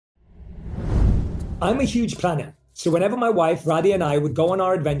I'm a huge planner, so whenever my wife Radhi and I would go on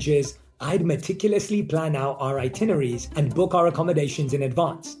our adventures, I'd meticulously plan out our itineraries and book our accommodations in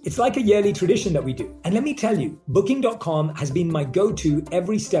advance. It's like a yearly tradition that we do. And let me tell you, Booking.com has been my go-to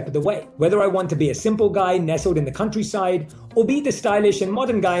every step of the way. Whether I want to be a simple guy nestled in the countryside or be the stylish and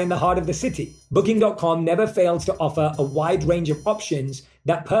modern guy in the heart of the city, Booking.com never fails to offer a wide range of options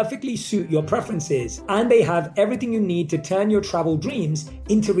that perfectly suit your preferences, and they have everything you need to turn your travel dreams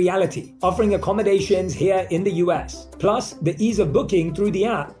into reality, offering accommodations here in the US. Plus, the ease of booking through the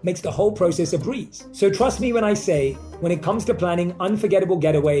app makes the whole process a breeze. So trust me when I say, when it comes to planning unforgettable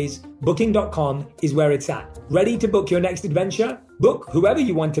getaways, Booking.com is where it's at. Ready to book your next adventure? Book whoever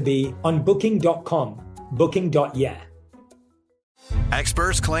you want to be on Booking.com. Booking.yeah.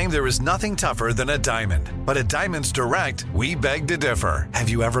 Experts claim there is nothing tougher than a diamond. But at Diamonds Direct, we beg to differ. Have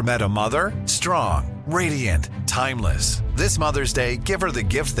you ever met a mother? Strong, radiant, timeless. This Mother's Day, give her the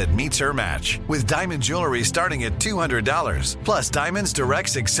gift that meets her match. With diamond jewelry starting at $200. Plus Diamonds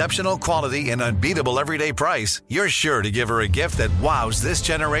Direct's exceptional quality and unbeatable everyday price, you're sure to give her a gift that wows this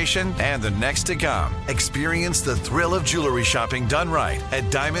generation and the next to come. Experience the thrill of jewelry shopping done right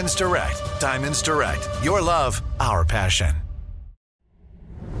at Diamonds Direct. Diamonds Direct. Your love, our passion.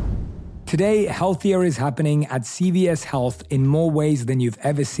 Today, healthier is happening at CVS Health in more ways than you've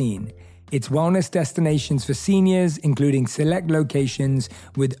ever seen. It's wellness destinations for seniors, including select locations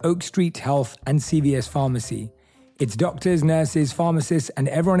with Oak Street Health and CVS Pharmacy. It's doctors, nurses, pharmacists, and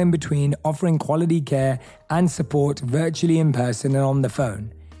everyone in between offering quality care and support virtually in person and on the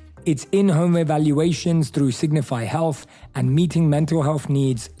phone. It's in-home evaluations through Signify Health and meeting mental health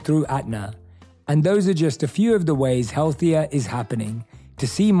needs through Aetna. And those are just a few of the ways healthier is happening. To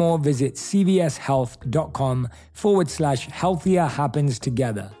see more, visit cvshealth.com/healthier happens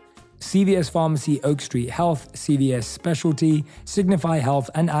together. CVS Pharmacy, Oak Street Health, CVS Specialty, Signify Health,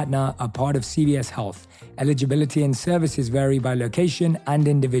 and Aetna are part of CVS Health. Eligibility and services vary by location and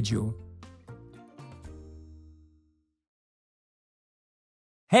individual.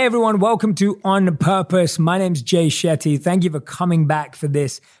 Hey everyone, welcome to On Purpose. My name's Jay Shetty. Thank you for coming back for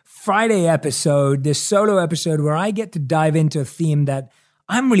this Friday episode, this solo episode where I get to dive into a theme that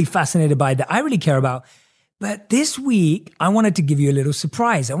I'm really fascinated by, that I really care about. But this week, I wanted to give you a little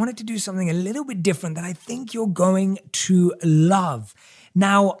surprise. I wanted to do something a little bit different that I think you're going to love.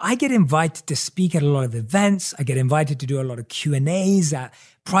 Now, I get invited to speak at a lot of events. I get invited to do a lot of Q&As at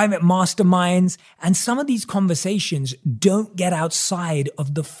private masterminds. And some of these conversations don't get outside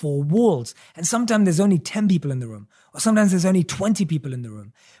of the four walls. And sometimes there's only 10 people in the room, or sometimes there's only 20 people in the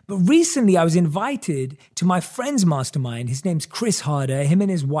room. But recently I was invited to my friend's mastermind. His name's Chris Harder. Him and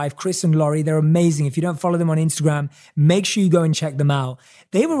his wife, Chris and Laurie, they're amazing. If you don't follow them on Instagram, make sure you go and check them out.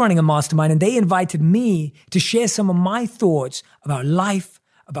 They were running a mastermind and they invited me to share some of my thoughts about life,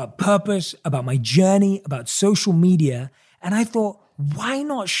 about purpose, about my journey, about social media. And I thought, why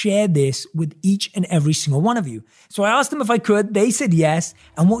not share this with each and every single one of you? So I asked them if I could. They said yes.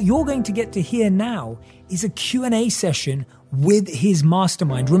 And what you're going to get to hear now is a Q&A session with his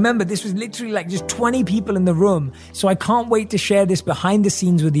mastermind. Remember, this was literally like just 20 people in the room. So I can't wait to share this behind the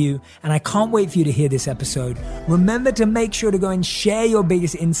scenes with you. And I can't wait for you to hear this episode. Remember to make sure to go and share your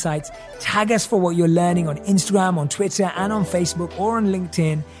biggest insights. Tag us for what you're learning on Instagram, on Twitter, and on Facebook or on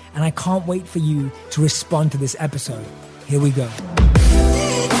LinkedIn. And I can't wait for you to respond to this episode. Here we go.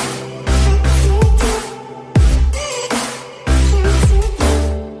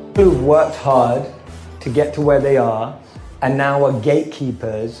 Who've worked hard to get to where they are and now are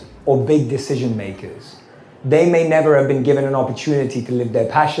gatekeepers or big decision makers. They may never have been given an opportunity to live their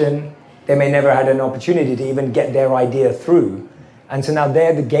passion. They may never had an opportunity to even get their idea through. And so now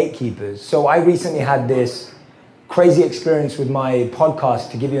they're the gatekeepers. So I recently had this crazy experience with my podcast.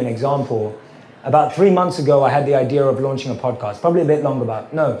 To give you an example, about 3 months ago, I had the idea of launching a podcast, probably a bit longer I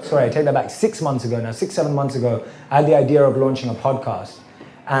take that back, 6 months ago now, 7 months ago, I had the idea of launching a podcast.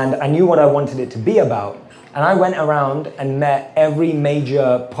 And I knew what I wanted it to be about. And I went around and met every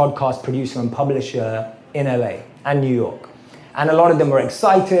major podcast producer and publisher in LA and New York. And a lot of them were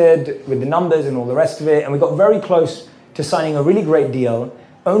excited with the numbers and all the rest of it. And we got very close to signing a really great deal,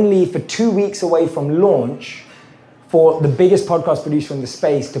 only for 2 weeks away from launch for the biggest podcast producer in the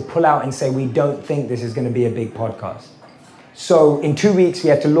space to pull out and say, we don't think this is going to be a big podcast. So in 2 weeks, we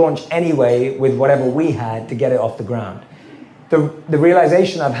had to launch anyway with whatever we had to get it off the ground. The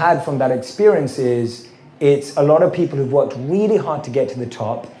realization I've had from that experience is it's a lot of people who've worked really hard to get to the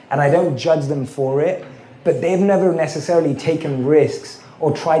top, and I don't judge them for it, but they've never necessarily taken risks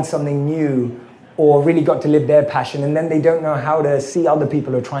or tried something new or really got to live their passion, and then they don't know how to see other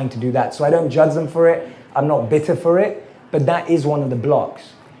people who are trying to do that. So I don't judge them for it. I'm not bitter for it, but that is one of the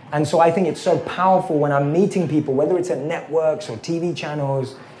blocks. And so I think it's so powerful when I'm meeting people, whether it's at networks or TV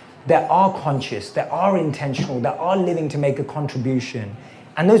channels, that are conscious, that are intentional, that are living to make a contribution.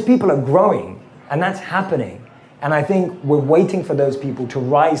 And those people are growing, and that's happening. And I think we're waiting for those people to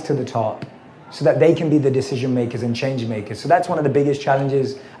rise to the top so that they can be the decision makers and change makers. So that's one of the biggest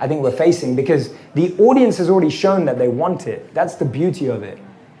challenges I think we're facing, because the audience has already shown that they want it. That's the beauty of it.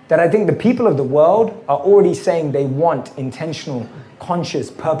 That I think the people of the world are already saying they want intentional, conscious,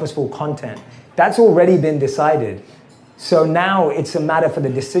 purposeful content. That's already been decided. So now it's a matter for the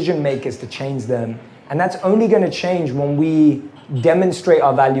decision makers to change them. And that's only going to change when we demonstrate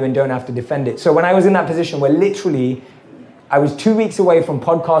our value and don't have to defend it. So when I was in that position where literally I was 2 weeks away from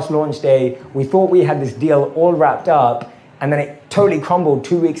podcast launch day, we thought we had this deal all wrapped up, and then it totally crumbled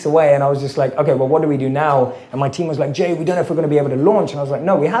 2 weeks away, and I was just like, okay, well, what do we do now? And my team was like, Jay, we don't know if we're going to be able to launch. And I was like,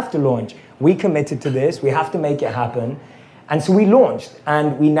 no, we have to launch. We committed to this. We have to make it happen. And so we launched,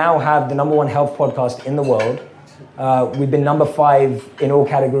 and we now have the #1 health podcast in the world. We've been number 5 in all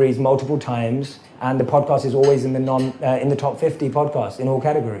categories multiple times, and the podcast is always in the top 50 podcasts in all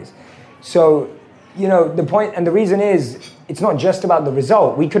categories. So, you know, the point and the reason is, it's not just about the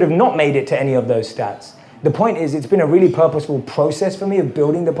result. We could have not made it to any of those stats. The point is, it's been a really purposeful process for me of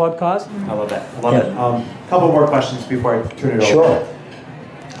building the podcast. I love that. I love it. A couple more questions before I turn it over.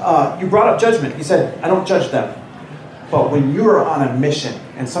 Sure. You brought up judgment. You said, I don't judge them. But when you're on a mission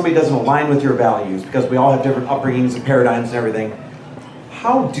and somebody doesn't align with your values, because we all have different upbringings and paradigms and everything,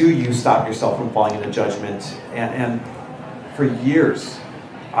 how do you stop yourself from falling into judgment? And for years,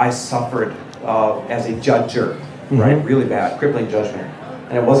 I suffered as a judger, right? Really bad, crippling judgment.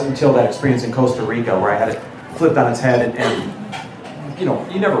 And it wasn't until that experience in Costa Rica where I had it flipped on its head and you know,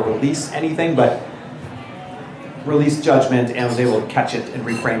 you never release anything, but release judgment and was able to catch it and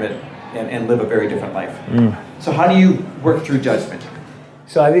reframe it and live a very different life. So how do you work through judgment?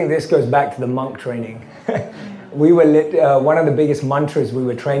 So I think this goes back to the monk training. We were one of the biggest mantras we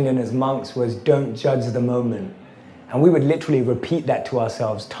were trained in as monks was don't judge the moment. And we would literally repeat that to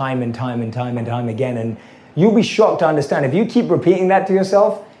ourselves time and time and time and time again. And you'll be shocked to understand, if you keep repeating that to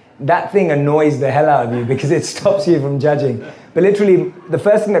yourself, that thing annoys the hell out of you because it stops you from judging. But literally, the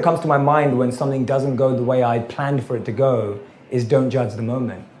first thing that comes to my mind when something doesn't go the way I planned for it to go is don't judge the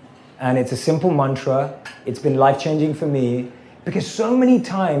moment. And it's a simple mantra. It's been life-changing for me because so many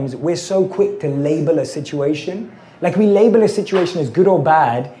times we're so quick to label a situation. Like we label a situation as good or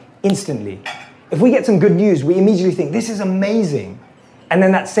bad instantly. If we get some good news, we immediately think, this is amazing. And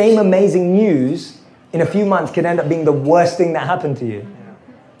then that same amazing news in a few months could end up being the worst thing that happened to you.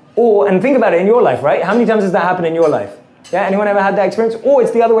 Or, and think about it in your life, right? How many times has that happened in your life? Yeah, anyone ever had that experience? Or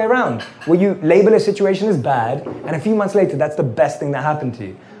it's the other way around, where you label a situation as bad, and a few months later, that's the best thing that happened to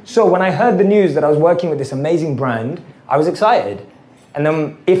you. So when I heard the news that I was working with this amazing brand, I was excited. And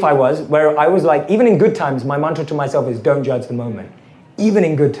then where I was like, even in good times, my mantra to myself is don't judge the moment, even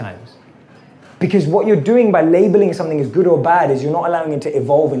in good times. Because what you're doing by labeling something as good or bad is you're not allowing it to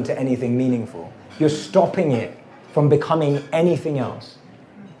evolve into anything meaningful. You're stopping it from becoming anything else.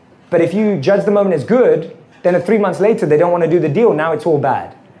 But if you judge the moment as good, then 3 months later, they don't want to do the deal. Now it's all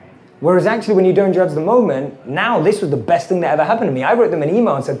bad. Whereas actually, when you don't judge the moment, now this was the best thing that ever happened to me. I wrote them an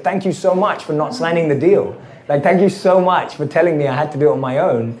email and said, thank you so much for not signing the deal. Like, thank you so much for telling me I had to do it on my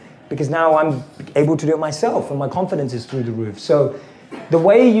own, because now I'm able to do it myself and my confidence is through the roof. So the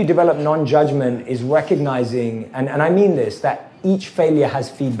way you develop non-judgment is recognizing, and I mean this, that each failure has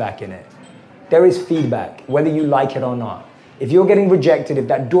feedback in it. There is feedback, whether you like it or not. If you're getting rejected, if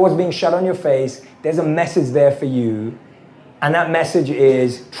that door's being shut on your face, there's a message there for you. And that message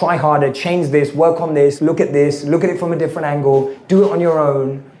is try harder, change this, work on this, look at it from a different angle, do it on your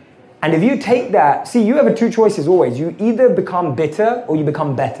own. And if you take that, see, you have 2 choices always. You either become bitter or you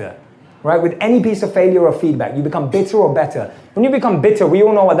become better, right? With any piece of failure or feedback, you become bitter or better. When you become bitter, we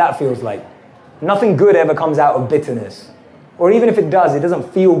all know what that feels like. Nothing good ever comes out of bitterness. Or even if it does, it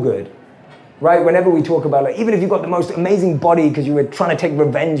doesn't feel good. Right? Whenever we talk about, like, even if you've got the most amazing body because you were trying to take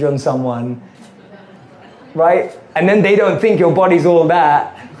revenge on someone, right? And then they don't think your body's all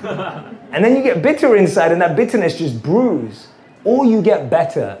that. And then you get bitter inside and that bitterness just brews. Or you get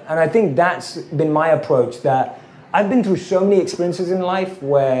better. And I think that's been my approach, that I've been through so many experiences in life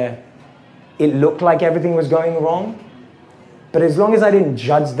where it looked like everything was going wrong. But as long as I didn't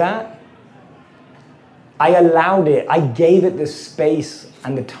judge that, I allowed it, I gave it the space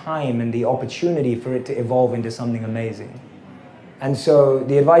and the time and the opportunity for it to evolve into something amazing. And so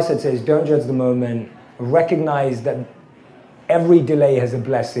the advice that says, don't judge the moment, recognize that every delay has a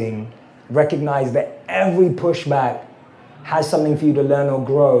blessing, recognize that every pushback has something for you to learn or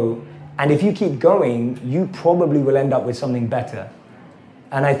grow, and if you keep going, you probably will end up with something better.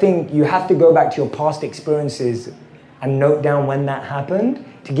 And I think you have to go back to your past experiences and note down when that happened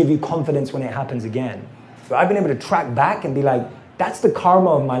to give you confidence when it happens again. So I've been able to track back and be like, that's the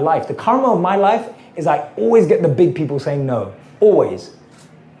karma of my life. The karma of my life is I always get the big people saying no, always.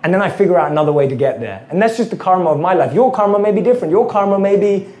 And then I figure out another way to get there. And that's just the karma of my life. Your karma may be different. Your karma may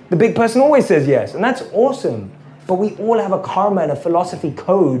be the big person always says yes. And that's awesome. But we all have a karma and a philosophy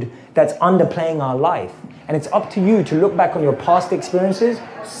code that's underplaying our life. And it's up to you to look back on your past experiences,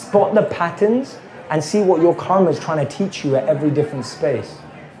 spot the patterns, and see what your karma is trying to teach you at every different space.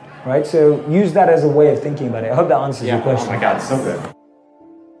 Right? So use that as a way of thinking about it. I hope that answers your question. Oh my God, so good.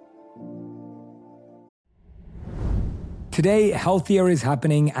 Today, healthier is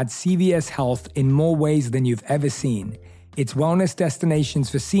happening at CVS Health in more ways than you've ever seen. It's wellness destinations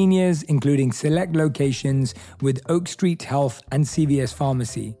for seniors, including select locations with Oak Street Health and CVS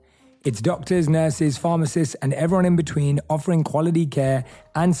Pharmacy. It's doctors, nurses, pharmacists, and everyone in between offering quality care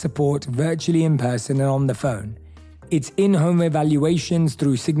and support virtually in person and on the phone. It's in-home evaluations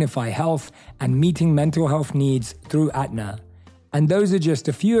through Signify Health and meeting mental health needs through Aetna. And those are just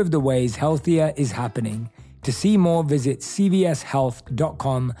a few of the ways healthier is happening. To see more, visit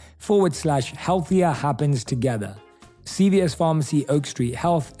cvshealth.com/healthier happens together. CVS Pharmacy, Oak Street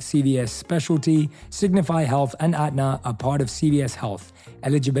Health, CVS Specialty, Signify Health, and Aetna are part of CVS Health.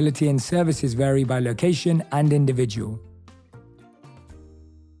 Eligibility and services vary by location and individual.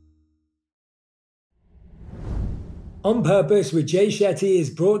 On Purpose with Jay Shetty is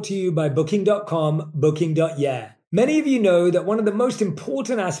brought to you by Booking.com, Booking.yeah. Many of you know that one of the most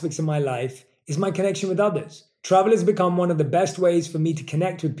important aspects of my life is my connection with others. Travel has become one of the best ways for me to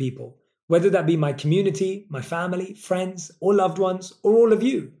connect with people, whether that be my community, my family, friends, or loved ones, or all of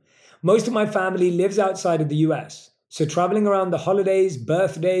you. Most of my family lives outside of the US, so traveling around the holidays,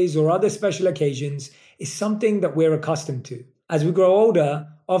 birthdays, or other special occasions is something that we're accustomed to. As we grow older,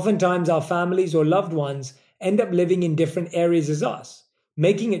 oftentimes our families or loved ones end up living in different areas as us,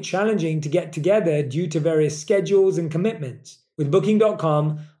 making it challenging to get together due to various schedules and commitments. With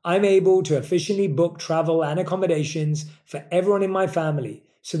Booking.com, I'm able to efficiently book travel and accommodations for everyone in my family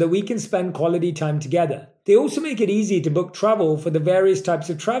so that we can spend quality time together. They also make it easy to book travel for the various types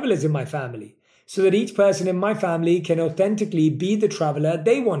of travelers in my family so that each person in my family can authentically be the traveler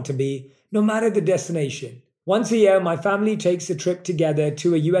they want to be, no matter the destination. Once a year, my family takes a trip together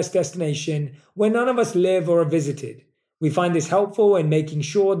to a US destination where none of us live or are visited. We find this helpful in making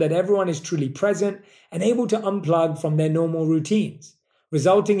sure that everyone is truly present and able to unplug from their normal routines,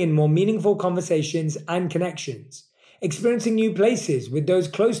 resulting in more meaningful conversations and connections. Experiencing new places with those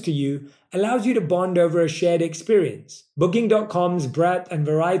close to you allows you to bond over a shared experience. Booking.com's breadth and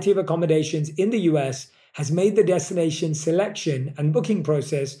variety of accommodations in the US has made the destination selection and booking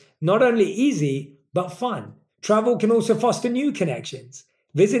process not only easy, but fun. Travel can also foster new connections.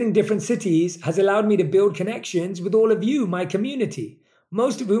 Visiting different cities has allowed me to build connections with all of you, my community,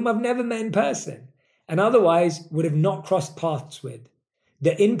 most of whom I've never met in person, and otherwise would have not crossed paths with.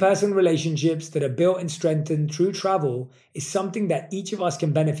 The in-person relationships that are built and strengthened through travel is something that each of us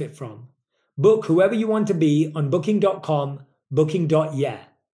can benefit from. Book whoever you want to be on Booking.com, Booking.yeah.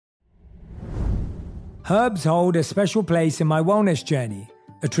 Herbs hold a special place in my wellness journey,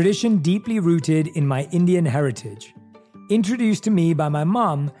 a tradition deeply rooted in my Indian heritage. Introduced to me by my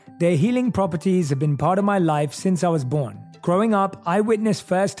mum, their healing properties have been part of my life since I was born. Growing up, I witnessed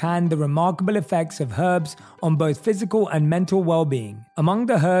firsthand the remarkable effects of herbs on both physical and mental well-being. Among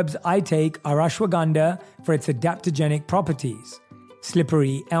the herbs I take are ashwagandha for its adaptogenic properties,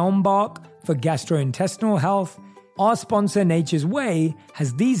 slippery elm bark for gastrointestinal health. Our sponsor Nature's Way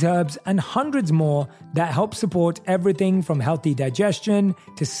has these herbs and hundreds more that help support everything from healthy digestion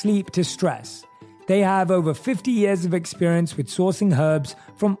to sleep to stress. They have over 50 years of experience with sourcing herbs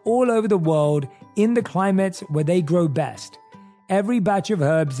from all over the world in the climates where they grow best. Every batch of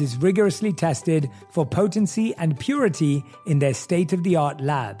herbs is rigorously tested for potency and purity in their state-of-the-art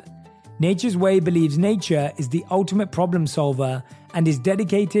lab. Nature's Way believes nature is the ultimate problem solver and is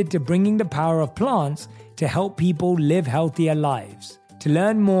dedicated to bringing the power of plants to help people live healthier lives. To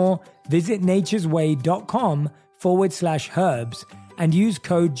learn more, visit naturesway.com/herbs and use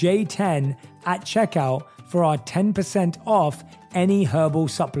code J10 at checkout for our 10% off any herbal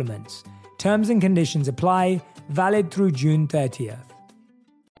supplements. Terms and conditions apply, valid through June 30th.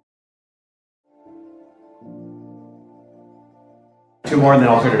 Two more and then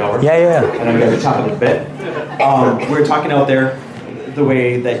I'll turn it over. Yeah. And I'm going to top it a bit. We were talking out there the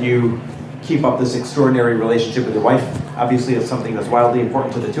way that you keep up this extraordinary relationship with your wife. Obviously, it's something that's wildly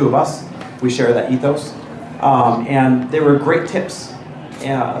important to the two of us. We share that ethos. And they were great tips. So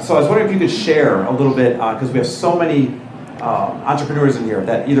I was wondering if you could share a little bit, because we have so many entrepreneurs in here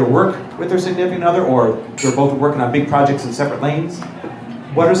that either work with their significant other or they're both working on big projects in separate lanes.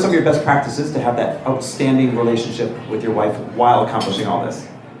 What are some of your best practices to have that outstanding relationship with your wife while accomplishing all this?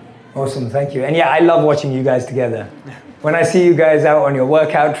 Awesome, thank you. And yeah, I love watching you guys together. When I see you guys out on your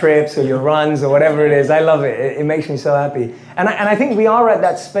workout trips or your runs or whatever it is, I love it. It makes me so happy. And I think we are at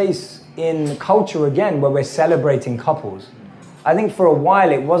that space in culture again where we're celebrating couples. I think for a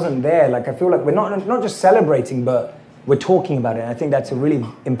while it wasn't there. Like I feel like we're not just celebrating, but we're talking about it. And I think that's a really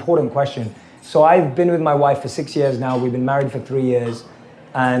important question. So I've been with my wife for 6 years now. We've been married for 3 years.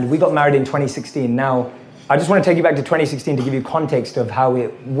 And we got married in 2016. Now, I just want to take you back to 2016 to give you context of how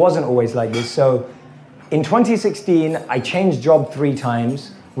it wasn't always like this. So in 2016, I changed job 3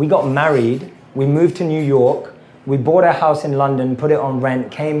 times. We got married. We moved to New York. We bought a house in London, put it on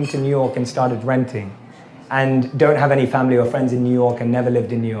rent, came to New York and started renting. And don't have any family or friends in New York and never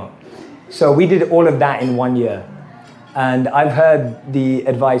lived in New York. So we did all of that in 1 year. And I've heard the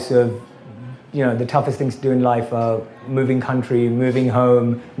advice of, the toughest things to do in life are moving country, moving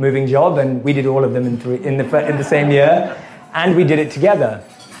home, moving job, and we did all of them in the same year, and we did it together.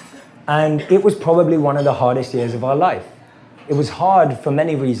 And it was probably one of the hardest years of our life. It was hard for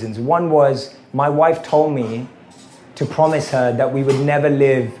many reasons. One was my wife told me to promise her that we would never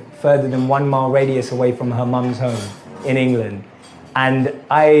live further than 1 mile radius away from her mum's home in England. And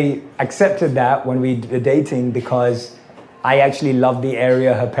I accepted that when we were dating because I actually loved the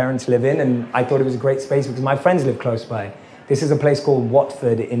area her parents live in, and I thought it was a great space because my friends live close by. This is a place called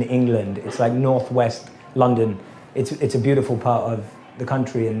Watford in England. It's like northwest London. It's a beautiful part of the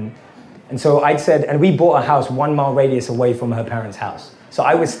country. And so I'd said, and we bought a house 1 mile radius away from her parents' house. So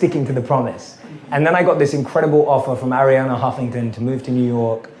I was sticking to the promise. And then I got this incredible offer from Ariana Huffington to move to New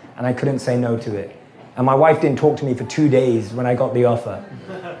York, and I couldn't say no to it. And my wife didn't talk to me for 2 days when I got the offer.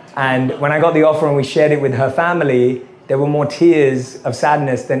 And when I got the offer and we shared it with her family, there were more tears of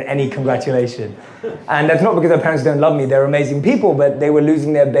sadness than any congratulation. And that's not because her parents don't love me. They're amazing people, but they were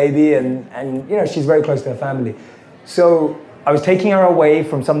losing their baby and she's very close to her family. So I was taking her away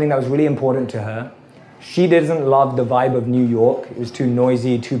from something that was really important to her. She doesn't love the vibe of New York. It was too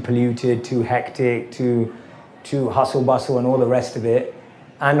noisy, too polluted, too hectic, too hustle bustle and all the rest of it.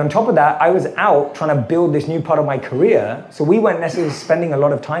 And on top of that, I was out trying to build this new part of my career. So we weren't necessarily spending a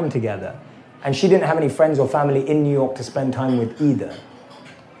lot of time together. And she didn't have any friends or family in New York to spend time with either.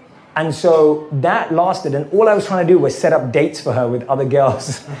 And so that lasted, and all I was trying to do was set up dates for her with other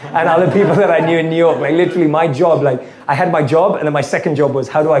girls and other people that I knew in New York. Like literally my job, I had my job, and then my second job was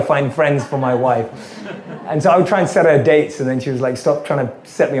how do I find friends for my wife? And so I would try and set her dates, and then she was like, stop trying to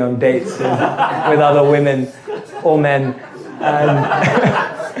set me on dates with other women or men.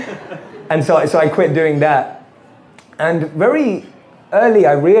 And so I quit doing that. And very early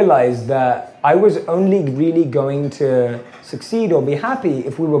I realized that I was only really going to succeed or be happy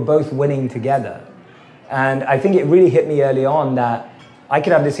if we were both winning together. And I think it really hit me early on that I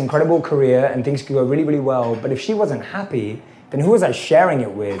could have this incredible career and things could go really, really well, but if she wasn't happy, then who was I sharing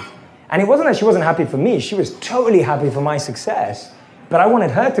it with? And it wasn't that she wasn't happy for me, she was totally happy for my success, but I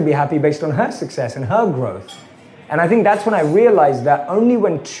wanted her to be happy based on her success and her growth. And I think that's when I realized that only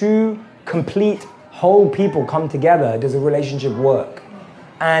when 2 complete whole people come together does a relationship work.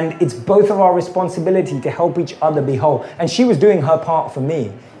 And it's both of our responsibility to help each other be whole. And she was doing her part for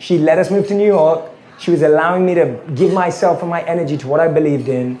me. She let us move to New York. She was allowing me to give myself and my energy to what I believed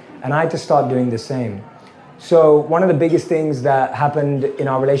in, and I had to start doing the same. So one of the biggest things that happened in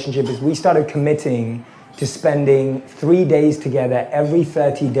our relationship is we started committing to spending 3 days together every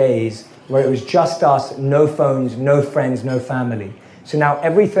 30 days where it was just us, no phones, no friends, no family. So now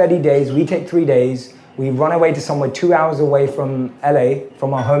every 30 days, we take 3 days, we run away to somewhere 2 hours away from LA,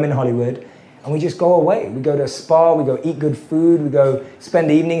 from our home in Hollywood, and we just go away. We go to a spa, we go eat good food, we go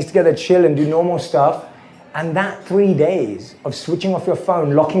spend evenings together, chill and do normal stuff. And that 3 days of switching off your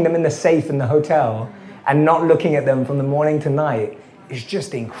phone, locking them in the safe in the hotel, and not looking at them from the morning to night is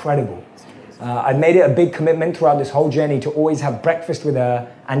just incredible. I've made it a big commitment throughout this whole journey to always have breakfast with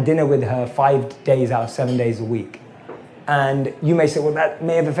her and dinner with her 5 days out of 7 days a week. And you may say, well, that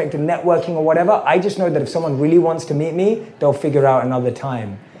may have affected networking or whatever. I just know that if someone really wants to meet me, they'll figure out another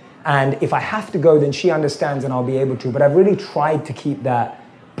time. And if I have to go, then she understands and I'll be able to. But I've really tried to keep that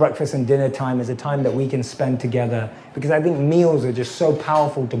breakfast and dinner time as a time that we can spend together, because I think meals are just so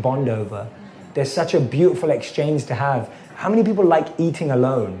powerful to bond over. There's such a beautiful exchange to have. How many people like eating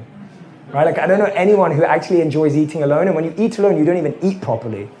alone? Right? Like, I don't know anyone who actually enjoys eating alone. And when you eat alone, you don't even eat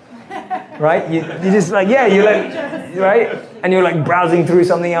properly. right? You just like, yeah, you're like, right? And you're like browsing through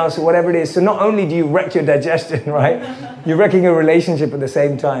something else or whatever it is. So not only do you wreck your digestion, right? You're wrecking a relationship at the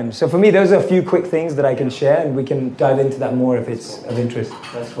same time. So for me, those are a few quick things that I can share, and we can dive into that more if it's of interest.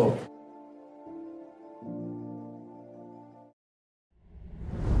 That's cool.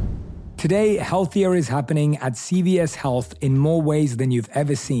 Today, healthier is happening at CVS Health in more ways than you've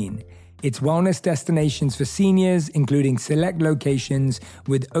ever seen. It's wellness destinations for seniors, including select locations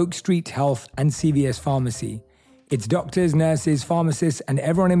with Oak Street Health and CVS Pharmacy. It's doctors, nurses, pharmacists, and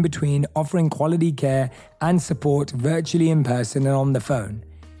everyone in between offering quality care and support virtually in person and on the phone.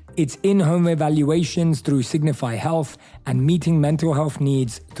 It's in-home evaluations through Signify Health and meeting mental health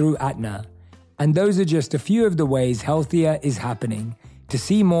needs through Aetna. And those are just a few of the ways healthier is happening. To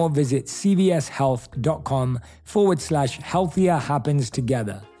see more, visit cvshealth.com/healthier happens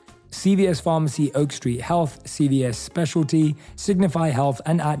together. CVS Pharmacy, Oak Street Health, CVS Specialty, Signify Health,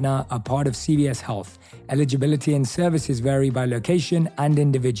 and Aetna are part of CVS Health. Eligibility and services vary by location and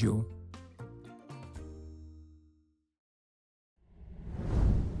individual.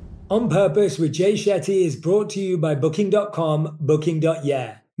 On Purpose with Jay Shetty is brought to you by Booking.com,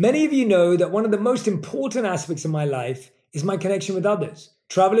 Booking.yeah. Many of you know that one of the most important aspects of my life is my connection with others.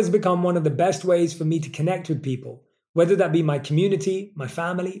 Travel has become one of the best ways for me to connect with people, whether that be my community, my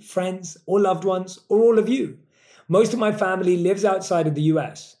family, friends, or loved ones, or all of you. Most of my family lives outside of the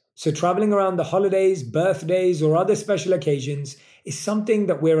US, so traveling around the holidays, birthdays, or other special occasions is something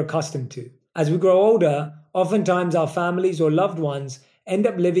that we're accustomed to. As we grow older, oftentimes our families or loved ones end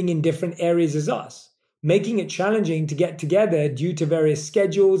up living in different areas as us, making it challenging to get together due to various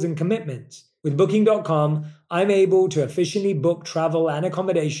schedules and commitments. With Booking.com, I'm able to efficiently book travel and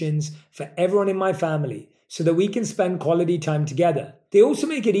accommodations for everyone in my family so that we can spend quality time together. They also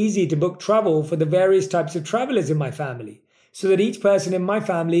make it easy to book travel for the various types of travelers in my family so that each person in my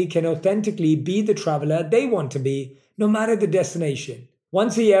family can authentically be the traveler they want to be, no matter the destination.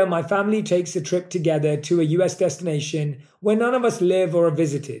 Once a year, my family takes a trip together to a US destination where none of us live or are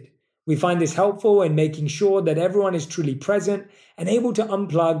visited. We find this helpful in making sure that everyone is truly present and able to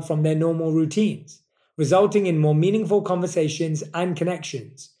unplug from their normal routines, resulting in more meaningful conversations and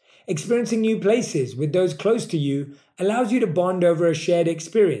connections. Experiencing new places with those close to you allows you to bond over a shared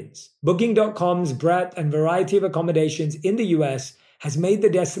experience. Booking.com's breadth and variety of accommodations in the US has made the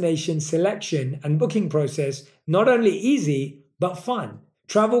destination selection and booking process not only easy, but fun.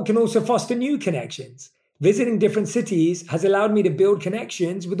 Travel can also foster new connections. Visiting different cities has allowed me to build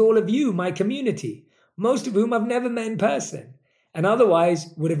connections with all of you, my community, most of whom I've never met in person and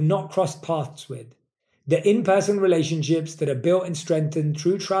otherwise would have not crossed paths with. The in-person relationships that are built and strengthened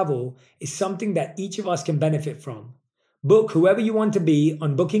through travel is something that each of us can benefit from. Book whoever you want to be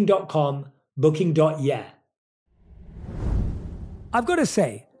on Booking.com, Booking.yeah. I've got to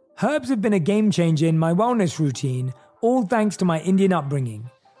say, herbs have been a game changer in my wellness routine, all thanks to my Indian upbringing.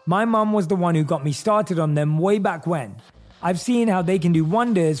 My mum was the one who got me started on them way back when. I've seen how they can do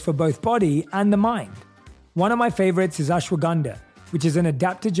wonders for both body and the mind. One of my favorites is ashwagandha, which is an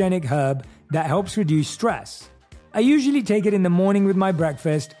adaptogenic herb that helps reduce stress. I usually take it in the morning with my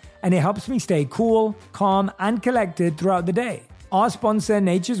breakfast, and it helps me stay cool, calm, and collected throughout the day. Our sponsor,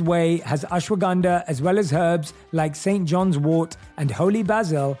 Nature's Way, has ashwagandha as well as herbs like St. John's wort and holy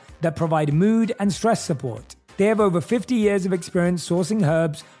basil that provide mood and stress support. They have over 50 years of experience sourcing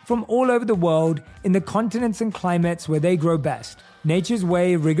herbs from all over the world in the continents and climates where they grow best. Nature's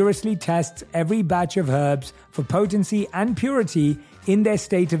Way rigorously tests every batch of herbs for potency and purity in their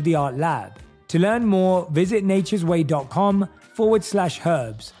state-of-the-art lab. To learn more, visit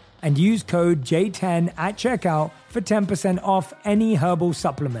naturesway.com/herbs and use code J10 at checkout for 10% off any herbal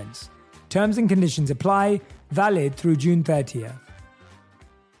supplements. Terms and conditions apply, valid through June 30th.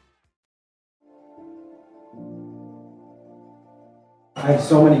 I have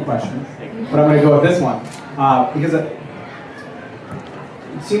so many questions, but I'm going to go with this one because it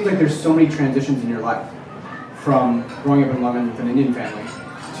seems like there's so many transitions in your life, from growing up in London with an Indian family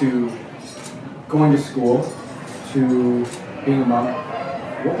to going to school to being a monk.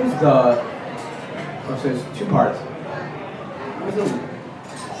 What was so it's two parts. What was the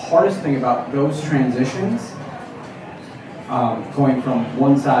hardest thing about those transitions, going from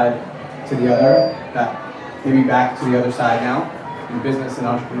one side to the other, that maybe back to the other side now, in business and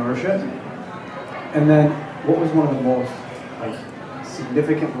entrepreneurship? And then what was one of the most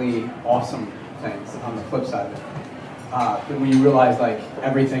significantly awesome things on the flip side of it? When you realized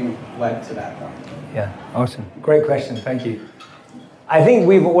everything led to that point? Yeah, awesome. Great question, thank you. I think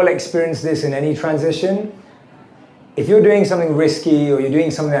we've all experienced this in any transition. If you're doing something risky or you're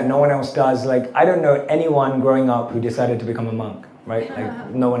doing something that no one else does, I don't know anyone growing up who decided to become a monk. right? Like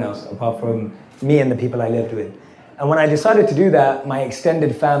no one else apart from me and the people I lived with. And when I decided to do that, my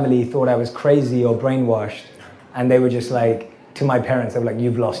extended family thought I was crazy or brainwashed. And they were just like, to my parents, they were like,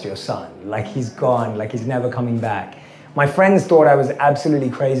 you've lost your son. Like he's gone, like he's never coming back. My friends thought I was absolutely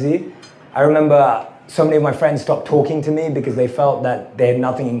crazy. I remember so many of my friends stopped talking to me because they felt that they had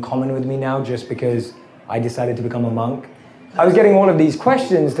nothing in common with me now just because I decided to become a monk. I was getting all of these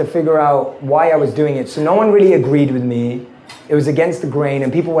questions to figure out why I was doing it. So no one really agreed with me. It was against the grain.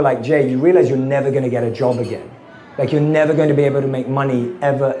 And people were like, Jay, you realize you're never going to get a job again. Like you're never going to be able to make money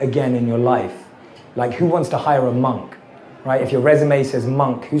ever again in your life. Like who wants to hire a monk, right? If your resume says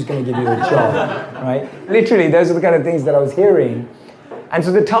monk, who's going to give you a job, right? Literally, those are the kind of things that I was hearing. And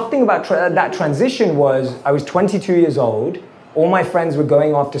so the tough thing about that transition was I was 22 years old. All my friends were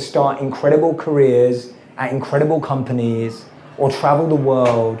going off to start incredible careers at incredible companies or travel the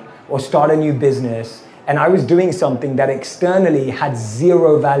world or start a new business. And I was doing something that externally had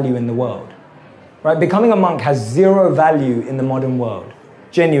zero value in the world. Right? Becoming a monk has zero value in the modern world.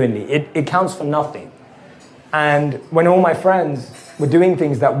 Genuinely, it counts for nothing. And when all my friends were doing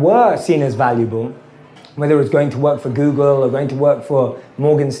things that were seen as valuable, whether it was going to work for Google or going to work for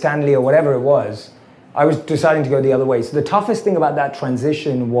Morgan Stanley or whatever it was, I was deciding to go the other way. So the toughest thing about that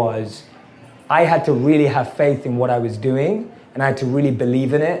transition was I had to really have faith in what I was doing, and I had to really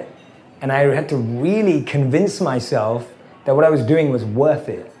believe in it, and I had to really convince myself that what I was doing was worth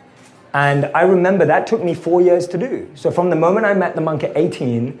it. And I remember that took me 4 years to do. So from the moment I met the monk at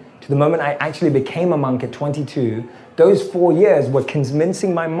 18 to the moment I actually became a monk at 22, those 4 years were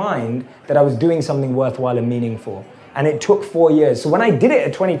convincing my mind that I was doing something worthwhile and meaningful. And it took 4 years. So when I did it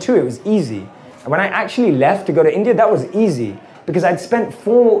at 22, it was easy. And when I actually left to go to India, that was easy because I'd spent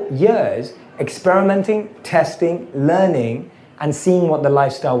 4 years experimenting, testing, learning, and seeing what the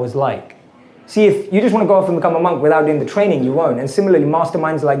lifestyle was like. See, if you just want to go off and become a monk without doing the training, you won't. And similarly,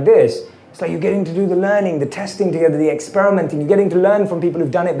 masterminds like this, it's like you're getting to do the learning, the testing together, the experimenting. You're getting to learn from people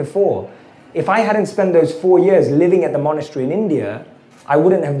who've done it before. If I hadn't spent those 4 years living at the monastery in India, I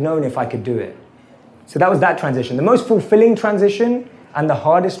wouldn't have known if I could do it. So that was that transition. The most fulfilling transition and the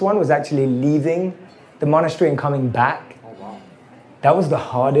hardest one was actually leaving the monastery and coming back. Oh, wow. That was the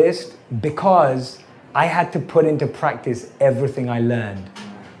hardest because I had to put into practice everything I learned.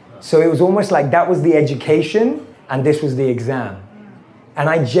 So it was almost like that was the education and this was the exam. And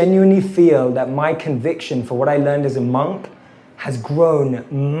I genuinely feel that my conviction for what I learned as a monk has grown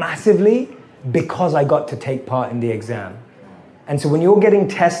massively because I got to take part in the exam. And so when you're getting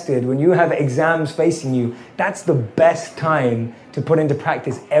tested, when you have exams facing you, that's the best time to put into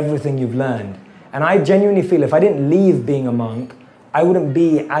practice everything you've learned. And I genuinely feel if I didn't leave being a monk, I wouldn't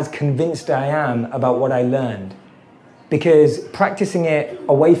be as convinced I am about what I learned. Because practicing it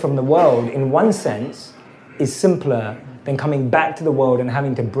away from the world, in one sense, is simpler than coming back to the world and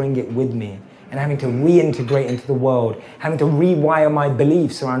having to bring it with me and having to reintegrate into the world, having to rewire my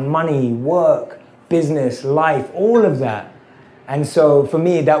beliefs around money, work, business, life, all of that. And so for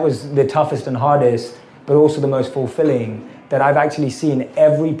me, that was the toughest and hardest, but also the most fulfilling, that I've actually seen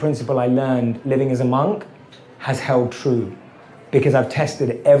every principle I learned living as a monk has held true because I've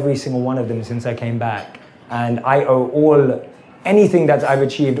tested every single one of them since I came back. And I owe anything that I've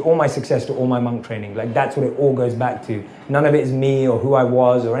achieved, all my success to all my monk training. Like that's what it all goes back to. None of it is me or who I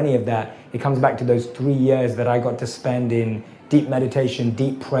was or any of that. It comes back to those 3 years that I got to spend in deep meditation,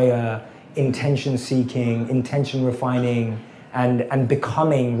 deep prayer, intention seeking, intention refining, and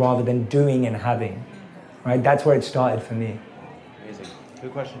becoming rather than doing and having. Right? That's where it started for me. Amazing.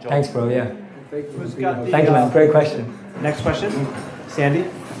 Good question, Joel. Thanks, bro. Yeah. Thank you, man. Great question. Next question. Sandy.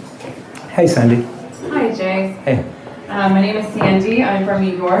 Hey, Sandy. Hi, Jay. Hey. My name is Sandy. I'm from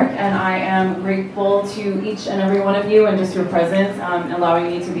New York, and I am grateful to each and every one of you and just your presence, allowing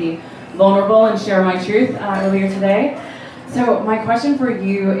me to be vulnerable and share my truth earlier today. So my question for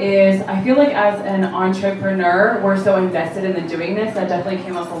you is, I feel like as an entrepreneur, we're so invested in the doingness. That definitely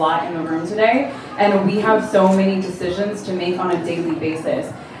came up a lot in the room today. And we have so many decisions to make on a daily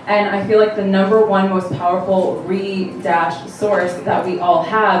basis. And I feel like the number one most powerful source that we all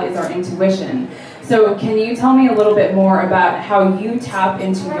have is our intuition. So can you tell me a little bit more about how you tap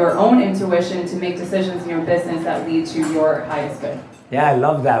into your own intuition to make decisions in your business that lead to your highest good? Yeah, I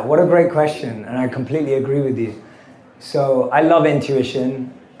love that. What a great question. And I completely agree with you. So I love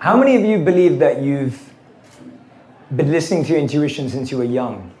intuition. How many of you believe that you've been listening to your intuition since you were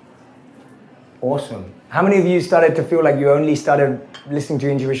young? Awesome. How many of you started to feel like you only started listening to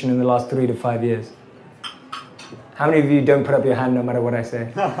your intuition in the last 3 to 5 years? How many of you don't put up your hand no matter what I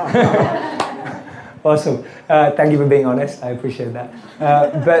say? Awesome. Thank you for being honest. I appreciate that.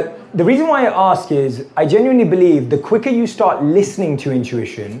 But the reason why I ask is I genuinely believe the quicker you start listening to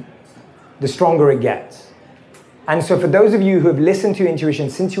intuition, the stronger it gets. And so for those of you who have listened to intuition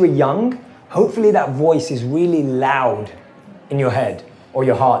since you were young, hopefully that voice is really loud in your head or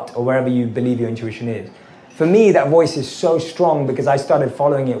your heart or wherever you believe your intuition is. For me, that voice is so strong because I started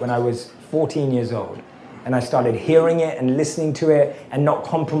following it when I was 14 years old. And I started hearing it and listening to it and not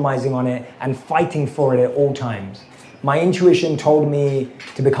compromising on it and fighting for it at all times. My intuition told me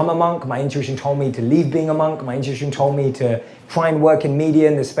to become a monk. My intuition told me to leave being a monk. My intuition told me to try and work in media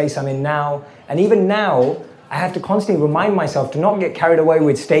in the space I'm in now. And even now, I have to constantly remind myself to not get carried away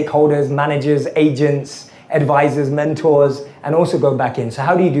with stakeholders, managers, agents, advisors, mentors, and also go back in. So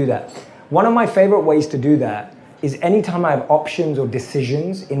how do you do that? One of my favorite ways to do that is anytime I have options or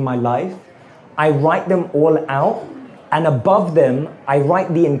decisions in my life, I write them all out, and above them, I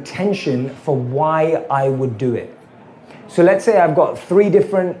write the intention for why I would do it. So let's say I've got 3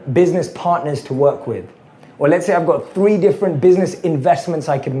 different business partners to work with, or let's say I've got 3 different business investments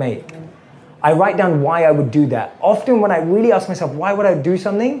I could make. I write down why I would do that. Often when I really ask myself, why would I do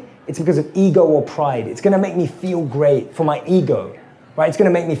something? It's because of ego or pride. It's gonna make me feel great for my ego, right? It's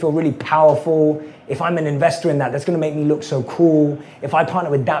gonna make me feel really powerful. If I'm an investor in that, that's gonna make me look so cool. If I partner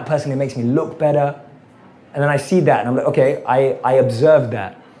with that person, it makes me look better. And then I see that and I'm like, okay, I observe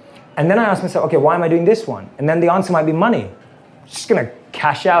that. And then I ask myself, okay, why am I doing this one? And then the answer might be money. I'm just gonna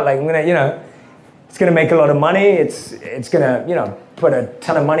cash out, like I'm gonna, it's gonna make a lot of money. It's gonna, put a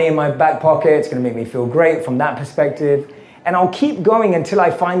ton of money in my back pocket. It's gonna make me feel great from that perspective. And I'll keep going until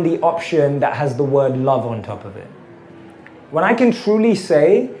I find the option that has the word love on top of it. When I can truly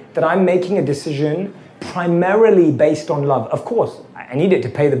say that I'm making a decision primarily based on love. Of course, I need it to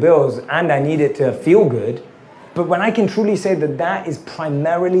pay the bills and I need it to feel good. But when I can truly say that that is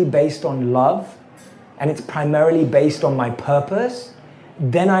primarily based on love and it's primarily based on my purpose,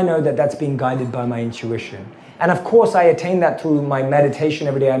 then I know that that's being guided by my intuition. And of course, I attain that through my meditation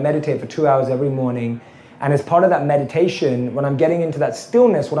every day. I meditate for 2 hours every morning. And as part of that meditation, when I'm getting into that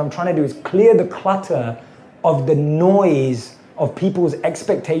stillness, what I'm trying to do is clear the clutter of the noise of people's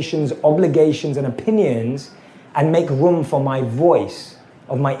expectations, obligations, and opinions, and make room for my voice,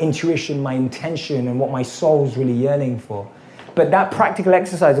 of my intuition, my intention, and what my soul's really yearning for. But that practical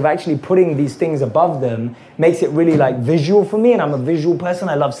exercise of actually putting these things above them makes it really like visual for me, and I'm a visual person.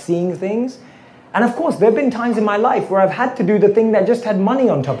 I love seeing things. And of course, there have been times in my life where I've had to do the thing that just had money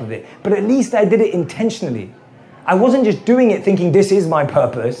on top of it, but at least I did it intentionally. I wasn't just doing it thinking this is my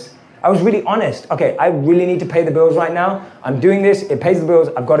purpose. I was really honest. Okay, I really need to pay the bills right now. I'm doing this, it pays the bills,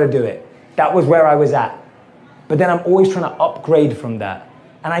 I've got to do it. That was where I was at. But then I'm always trying to upgrade from that.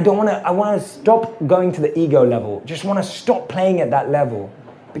 And I want to stop going to the ego level. Just want to stop playing at that level.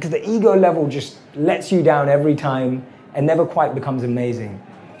 Because the ego level just lets you down every time and never quite becomes amazing.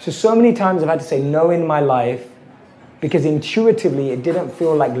 So many times I've had to say no in my life because intuitively it didn't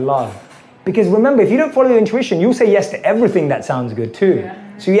feel like love. Because remember, if you don't follow your intuition, you'll say yes to everything that sounds good too.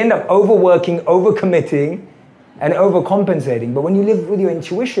 Yeah. So you end up overworking, overcommitting, and overcompensating. But when you live with your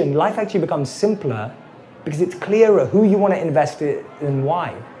intuition, life actually becomes simpler because it's clearer who you want to invest in and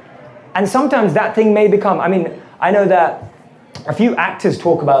why. And sometimes that thing may become, I know that a few actors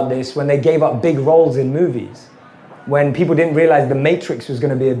talk about this when they gave up big roles in movies. When people didn't realize The Matrix was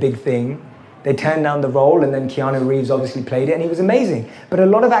going to be a big thing, they turned down the role, and then Keanu Reeves obviously played it, and he was amazing. But a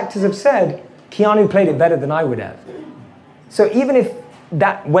lot of actors have said, Keanu played it better than I would have. So even if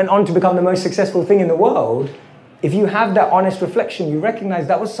that went on to become the most successful thing in the world, if you have that honest reflection, you recognize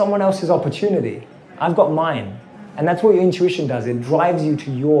that was someone else's opportunity. I've got mine. And that's what your intuition does. It drives you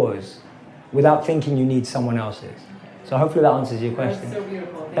to yours without thinking you need someone else's. So hopefully that answers your question. That's so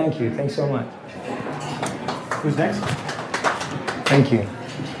beautiful. Thank you. Thanks so much. Who's next? Thank you.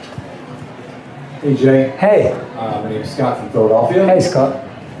 Hey Jay. Hey. My name is Scott from Philadelphia. Hey Scott.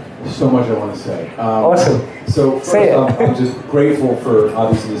 There's so much I want to say. Awesome. So first, I'm just grateful for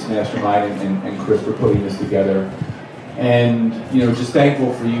obviously this mastermind and Chris for putting this together. And just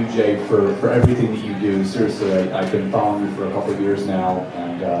thankful for you, Jay, for everything that you do. Seriously, I've been following you for a couple of years now,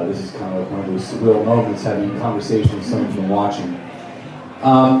 and this is kind of like one of those surreal moments, having a conversation with someone who's been watching.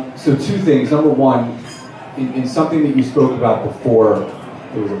 So 2 things. Number one, in something that you spoke about before,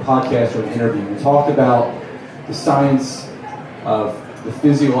 there was a podcast or an interview, you talked about the science of the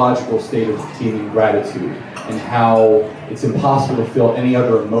physiological state of being in gratitude and how it's impossible to feel any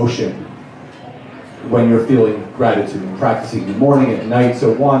other emotion when you're feeling gratitude and practicing in the morning and at night.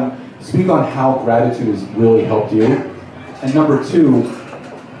 So 1, speak on how gratitude has really helped you. And number 2,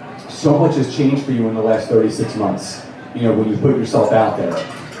 so much has changed for you in the last 36 months. When you put yourself out there.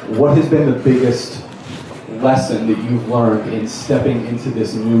 What has been the biggest lesson that you've learned in stepping into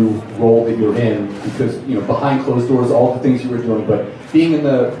this new role that you're in? Because, you know, behind closed doors, all the things you were doing, but being in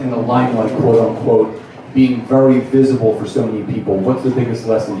the limelight, quote unquote, being very visible for so many people, what's the biggest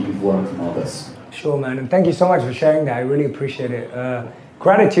lesson that you've learned from all this? Sure, man, and thank you so much for sharing that. I really appreciate it.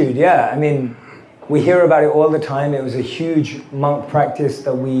 Gratitude, yeah, I mean, we hear about it all the time. It was a huge monk practice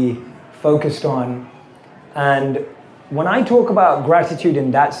that we focused on. And when I talk about gratitude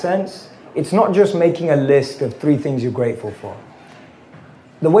in that sense, it's not just making a list of 3 things you're grateful for.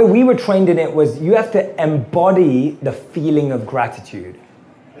 The way we were trained in it was you have to embody the feeling of gratitude.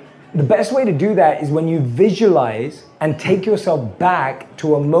 The best way to do that is when you visualize and take yourself back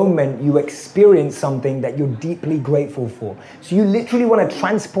to a moment you experienced something that you're deeply grateful for. So you literally want to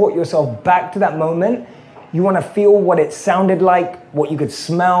transport yourself back to that moment. You want to feel what it sounded like, what you could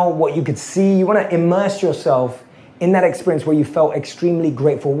smell, what you could see. You want to immerse yourself in that experience where you felt extremely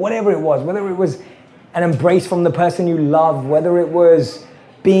grateful, whatever it was, whether it was an embrace from the person you love, whether it was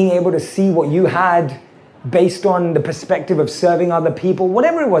being able to see what you had based on the perspective of serving other people,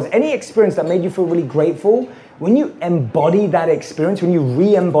 whatever it was, any experience that made you feel really grateful, when you embody that experience, when you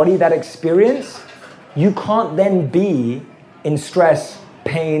re-embody that experience, you can't then be in stress,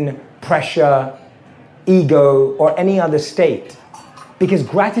 pain, pressure, ego, or any other state. Because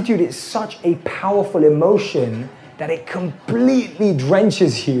gratitude is such a powerful emotion that it completely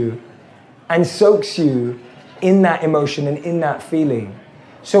drenches you and soaks you in that emotion and in that feeling.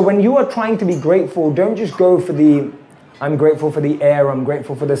 So when you are trying to be grateful, don't just go for the, I'm grateful for the air, I'm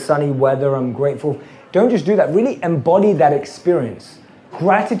grateful for the sunny weather, I'm grateful. Don't just do that. Really embody that experience.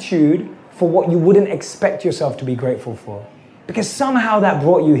 Gratitude for what you wouldn't expect yourself to be grateful for. Because somehow that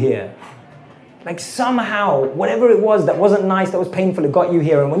brought you here. Like somehow, whatever it was that wasn't nice, that was painful, it got you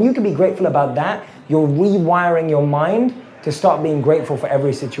here. And when you can be grateful about that, you're rewiring your mind to start being grateful for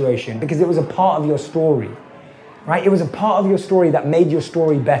every situation. Because it was a part of your story. Right? It was a part of your story that made your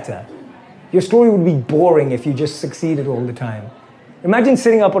story better. Your story would be boring if you just succeeded all the time. Imagine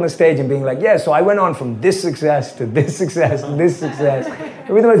sitting up on a stage and being like, yeah, so I went on from this success to this success to this success. It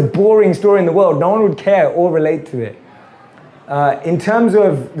would be the most boring story in the world. No one would care or relate to it. In terms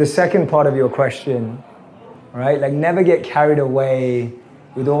of the second part of your question, right? Like never get carried away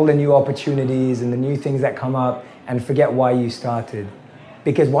with all the new opportunities and the new things that come up and forget why you started.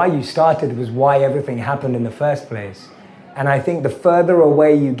 Because why you started was why everything happened in the first place. And I think the further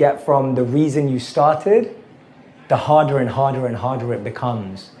away you get from the reason you started, the harder and harder and harder it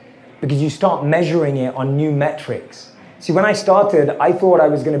becomes. Because you start measuring it on new metrics. See, when I started, I thought I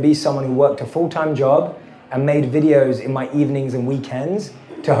was going to be someone who worked a full-time job and made videos in my evenings and weekends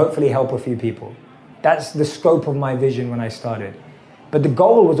to hopefully help a few people. That's the scope of my vision when I started. But the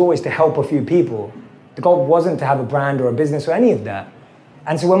goal was always to help a few people. The goal wasn't to have a brand or a business or any of that.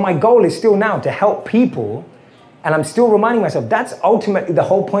 And so when my goal is still now to help people, and I'm still reminding myself, that's ultimately the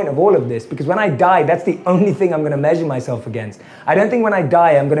whole point of all of this, because when I die, that's the only thing I'm going to measure myself against. I don't think when I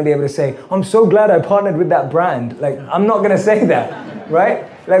die, I'm going to be able to say, I'm so glad I partnered with that brand. Like, I'm not going to say that, right?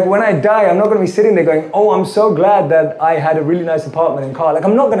 Like, when I die, I'm not going to be sitting there going, oh, I'm so glad that I had a really nice apartment and car. Like,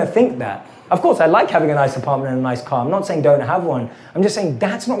 I'm not going to think that. Of course, I like having a nice apartment and a nice car. I'm not saying don't have one. I'm just saying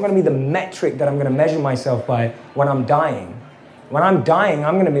that's not going to be the metric that I'm going to measure myself by when I'm dying. When I'm dying,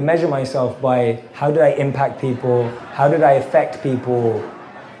 I'm going to be measuring myself by how did I impact people? How did I affect people?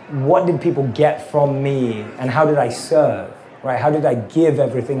 What did people get from me? And how did I serve? Right? How did I give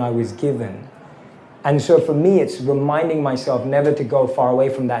everything I was given? And so for me, it's reminding myself never to go far away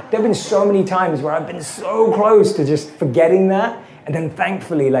from that. There have been so many times where I've been so close to just forgetting that. And then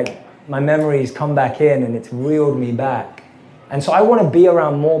thankfully, like, my memories come back in and it's reeled me back. And so I want to be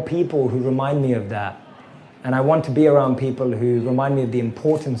around more people who remind me of that. And I want to be around people who remind me of the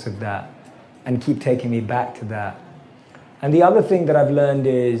importance of that and keep taking me back to that. And the other thing that I've learned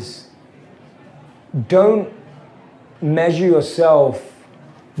is don't measure yourself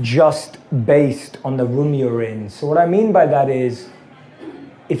just based on the room you're in. So what I mean by that is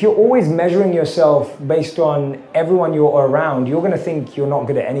if you're always measuring yourself based on everyone you're around, you're going to think you're not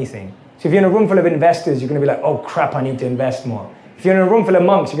good at anything. So if you're in a room full of investors, you're going to be like, oh crap, I need to invest more. If you're in a room full of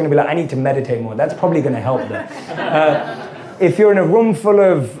monks, you're going to be like, I need to meditate more. That's probably going to help them. If you're in a room full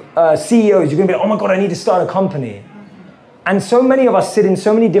of CEOs, you're going to be like, oh my God, I need to start a company. And so many of us sit in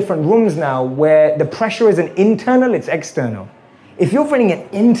so many different rooms now where the pressure isn't internal, it's external. If you're finding an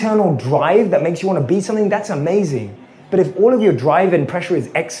internal drive that makes you want to be something, that's amazing. But if all of your drive and pressure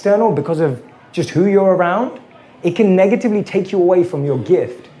is external because of just who you're around, it can negatively take you away from your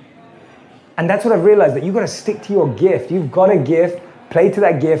gift. And that's what I've realized, that you've got to stick to your gift. You've got a gift, play to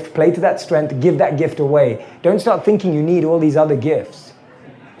that gift, play to that strength, give that gift away. Don't start thinking you need all these other gifts.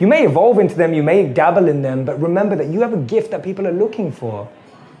 You may evolve into them, you may dabble in them, but remember that you have a gift that people are looking for.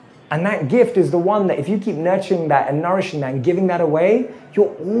 And that gift is the one that if you keep nurturing that and nourishing that and giving that away,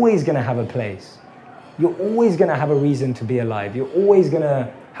 you're always going to have a place. You're always going to have a reason to be alive. You're always going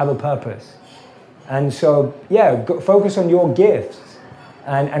to have a purpose. And so, yeah, focus on your gifts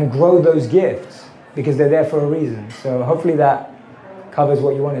and grow those gifts because they're there for a reason. So hopefully that covers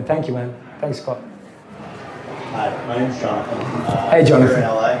what you wanted. Thank you, man. Thanks, Scott. Hi, my name's Jonathan. Hey, Jonathan. Here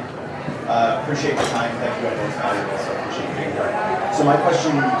in LA. Appreciate the time. Thank you. I know it's valuable, so appreciate you being here. So my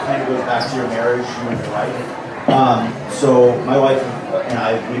question kind of goes back to your marriage, you and your wife. So my wife and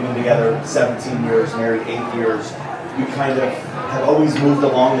I, we've been together 17 years, married 8 years. We kind of have always moved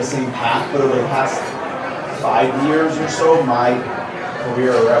along the same path, but over the past 5 years or so, my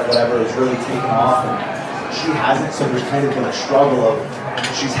career or whatever has really taken off, and she hasn't. So there's kind of been a struggle of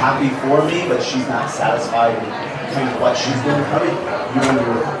she's happy for me, but she's not satisfied in kind of what she's doing. How did you and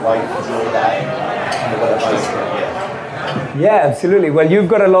your wife deal with that, and kind of what advice can you give? Yeah, absolutely. Well, you've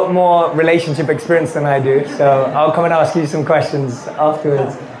got a lot more relationship experience than I do, so I'll come and ask you some questions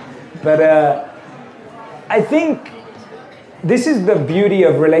afterwards. But I think this is the beauty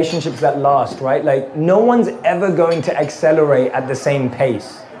of relationships that last, right? Like, no one's ever going to accelerate at the same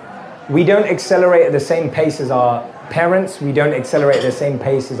pace. We don't accelerate at the same pace as our parents. We don't accelerate at the same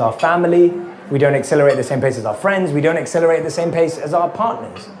pace as our family. We don't accelerate at the same pace as our friends. We don't accelerate at the same pace as our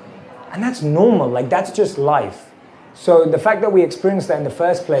partners. And that's normal. Like, that's just life. So the fact that we experience that in the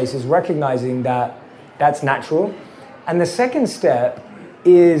first place is recognizing that that's natural. And the second step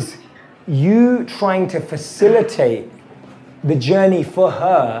is you trying to facilitate the journey for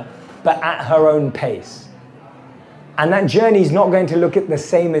her, but at her own pace. And that journey is not going to look the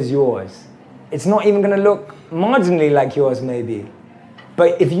same as yours. It's not even going to look marginally like yours, maybe.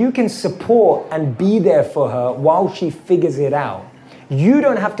 But if you can support and be there for her while she figures it out, you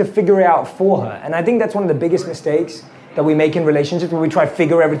don't have to figure it out for her. And I think that's one of the biggest mistakes that we make in relationships, where we try to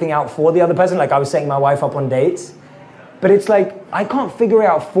figure everything out for the other person. Like I was setting my wife up on dates. But it's like, I can't figure it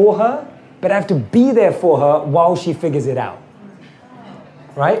out for her, but I have to be there for her while she figures it out.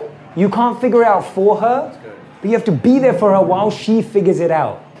 Right? You can't figure it out for her, but you have to be there for her while she figures it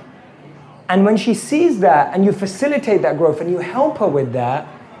out. And when she sees that and you facilitate that growth and you help her with that,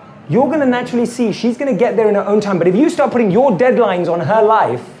 you're going to naturally see she's going to get there in her own time. But if you start putting your deadlines on her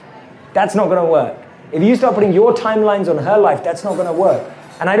life, that's not going to work. If you start putting your timelines on her life, that's not going to work.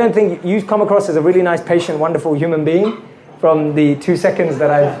 And I don't think you come across as a really nice, patient, wonderful human being from the 2 seconds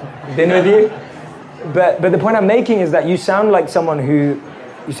that I've been with you. But the point I'm making is that you sound like someone who,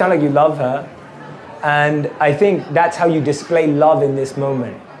 you sound like you love her. And I think that's how you display love in this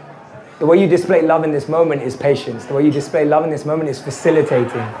moment. The way you display love in this moment is patience. The way you display love in this moment is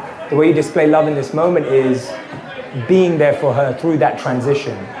facilitating. The way you display love in this moment is being there for her through that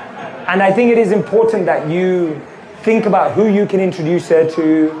transition. And I think it is important that you think about who you can introduce her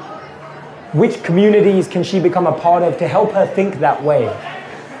to, which communities can she become a part of to help her think that way.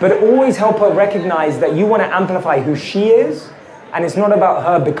 But always help her recognize that you want to amplify who she is, and it's not about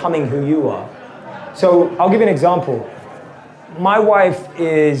her becoming who you are. So I'll give you an example. My wife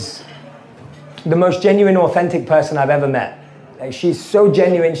is the most genuine, authentic person I've ever met. Like, she's so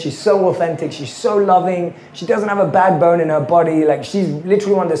genuine, she's so authentic, she's so loving, she doesn't have a bad bone in her body. Like, she's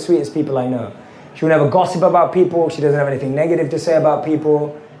literally one of the sweetest people I know. She will never gossip about people, she doesn't have anything negative to say about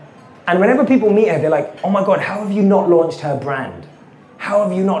people. And whenever people meet her, they're like, oh my God, how have you not launched her brand? How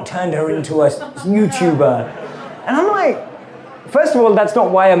have you not turned her into a YouTuber? And I'm like, first of all, that's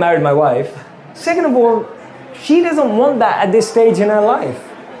not why I married my wife. Second of all, she doesn't want that at this stage in her life.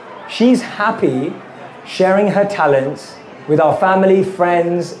 She's happy sharing her talents with our family,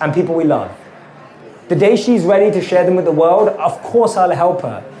 friends, and people we love. The day she's ready to share them with the world, of course I'll help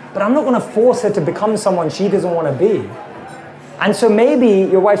her. But I'm not going to force her to become someone she doesn't want to be. And so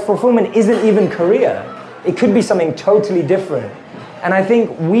maybe your wife's fulfillment isn't even career. It could be something totally different. And I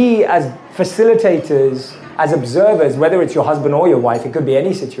think we as facilitators, as observers, whether it's your husband or your wife, it could be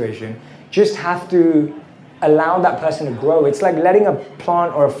any situation, just have to allow that person to grow. It's like letting a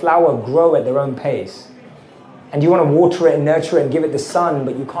plant or a flower grow at their own pace. And you want to water it and nurture it and give it the sun,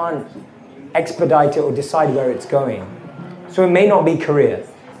 but you can't expedite it or decide where it's going. So it may not be career.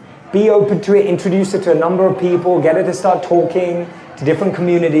 Be open to it, introduce it to a number of people, get her to start talking to different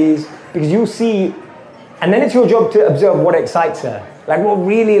communities, because you'll see, and then it's your job to observe what excites her, like what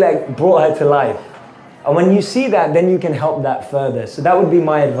really like brought her to life. And when you see that, then you can help that further. So that would be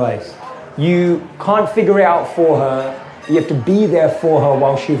my advice. You can't figure it out for her. You have to be there for her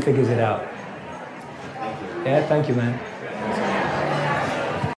while she figures it out. Yeah, thank you, man.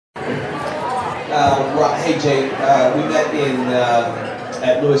 Hey, Jay. We met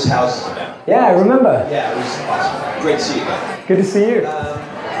at Lewis House's event. Yeah, I remember. Yeah, it was awesome. Great to see you again. Good to see you.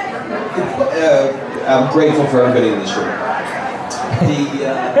 I'm grateful for everybody in this room. I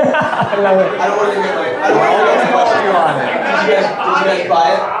love it. I don't want to forget my question. Did you guys buy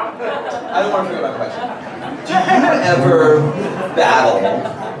it? I don't want to forget my question. Do you ever battle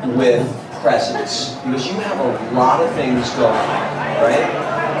with presence? Because you have a lot of things going on, right?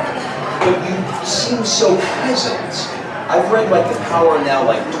 But you seem so present. I've read like The Power Now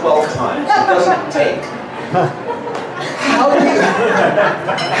like 12 times. It doesn't take. How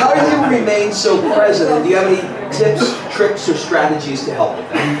do you remain so present? And do you have any tips, tricks, or strategies to help with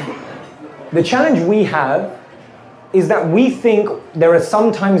that? The challenge we have is that we think there are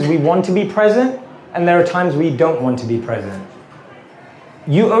some times we want to be present and there are times we don't want to be present.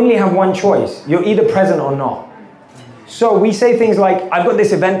 You only have one choice. You're either present or not. So we say things like, I've got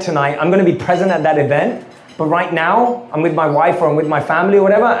this event tonight, I'm going to be present at that event, but right now I'm with my wife or I'm with my family or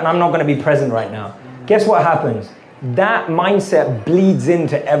whatever, and I'm not going to be present right now. Guess what happens? That mindset bleeds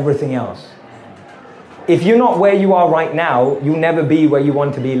into everything else. If you're not where you are right now, you'll never be where you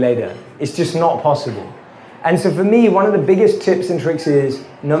want to be later. It's just not possible. And so for me, one of the biggest tips and tricks is,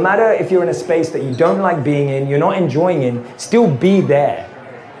 no matter if you're in a space that you don't like being in, you're not enjoying in, still be there.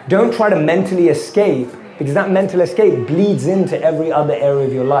 Don't try to mentally escape, because that mental escape bleeds into every other area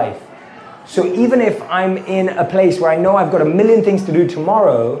of your life. So even if I'm in a place where I know I've got a million things to do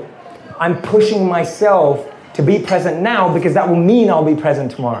tomorrow, I'm pushing myself to be present now, because that will mean I'll be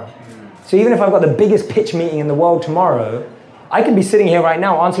present tomorrow. So even if I've got the biggest pitch meeting in the world tomorrow, I could be sitting here right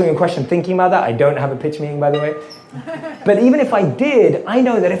now answering a question, thinking about that. I don't have a pitch meeting, by the way. But even if I did, I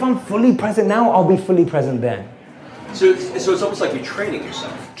know that if I'm fully present now, I'll be fully present then. So it's almost like you're training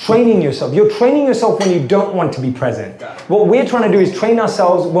yourself. Training yourself. You're training yourself when you don't want to be present. What we're trying to do is train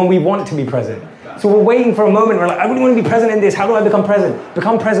ourselves when we want to be present. So we're waiting for a moment, we're like, I really want to be present in this. How do I become present?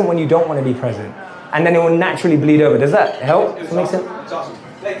 Become present when you don't want to be present. And then it will naturally bleed over. Does that help? Does that make sense? It's awesome.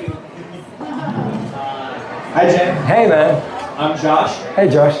 Thank you. Hi, Jay. Hey, man. I'm Josh. Hey,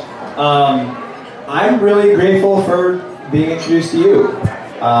 Josh. I'm really grateful for being introduced to you.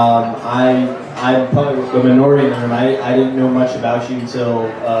 I'm probably the minority in the room. I didn't know much about you until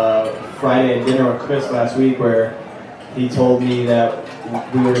Friday at dinner with Chris last week, where he told me that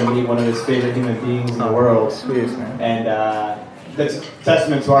we were going to meet one of his favorite human beings in the world. Sweet, man. And that's a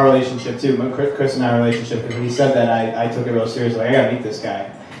testament to our relationship too, Chris and our relationship, because when he said that, I took it real seriously. Like, I gotta meet this guy.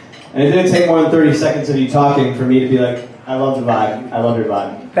 And it didn't take more than 30 seconds of you talking for me to be like, I love the vibe. I love your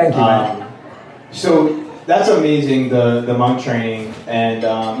vibe. Thank you, man. So that's amazing, the monk training, and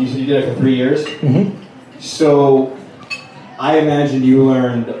you said you did it for 3 years. Mm-hmm. So I imagine you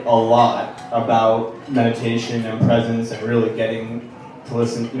learned a lot about meditation and presence and really getting to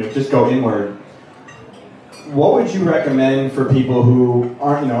listen, just go inward. What would you recommend for people who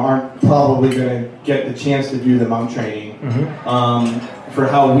aren't probably going to get the chance to do the monk training, for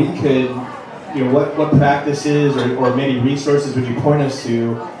how we could, what practices or maybe resources would you point us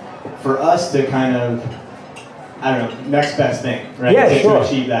to for us to kind of, I don't know, next best thing, right? Yeah, sure. To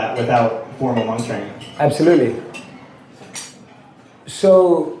achieve that without formal monk training. Absolutely.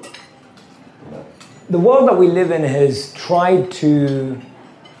 So the world that we live in has tried to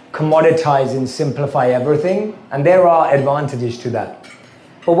commoditize and simplify everything, and there are advantages to that.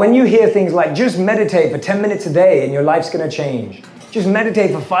 But when you hear things like, just meditate for 10 minutes a day and your life's going to change, just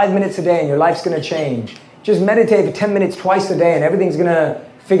meditate for 5 minutes a day and your life's going to change, just meditate for 10 minutes twice a day and everything's going to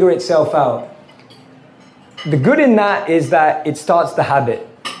figure itself out. The good in that is that it starts the habit.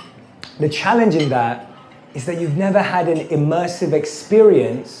 The challenge in that is that you've never had an immersive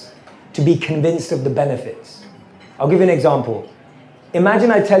experience to be convinced of the benefits. I'll give you an example. Imagine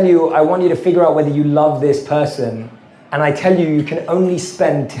I tell you, I want you to figure out whether you love this person, and I tell you, you can only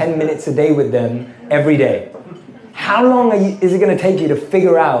spend 10 minutes a day with them every day. How long is it going to take you to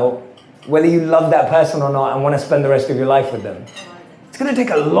figure out whether you love that person or not and want to spend the rest of your life with them? It's going to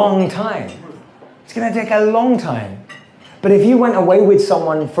take a long time. It's going to take a long time. But if you went away with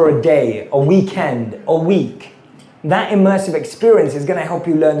someone for a day, a weekend, a week, that immersive experience is going to help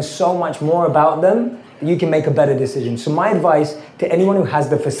you learn so much more about them that you can make a better decision. So my advice to anyone who has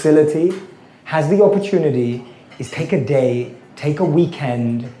the facility, has the opportunity, is take a day, take a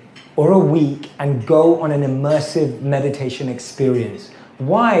weekend or a week and go on an immersive meditation experience.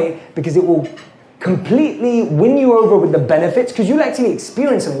 Why? Because it will completely win you over with the benefits, because you'll actually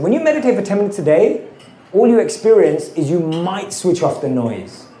experience something. When you meditate for 10 minutes a day, all you experience is you might switch off the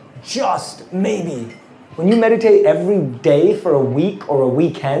noise. Just maybe. When you meditate every day for a week or a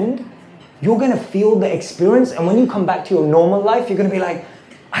weekend, you're going to feel the experience, and when you come back to your normal life, you're going to be like,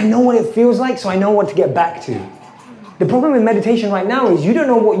 I know what it feels like, so I know what to get back to. The problem with meditation right now is you don't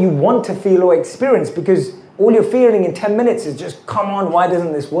know what you want to feel or experience because all you're feeling in 10 minutes is just, come on, why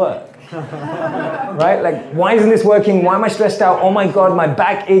doesn't this work? Right? Like, why isn't this working? Why am I stressed out? Oh my God, my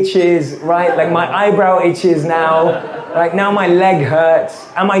back itches, right? Like my eyebrow itches now. Like now my leg hurts.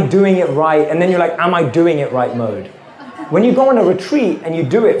 Am I doing it right? And then you're like, am I doing it right mode? When you go on a retreat and you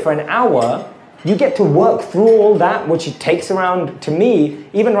do it for an hour, you get to work through all that, which it takes around, to me,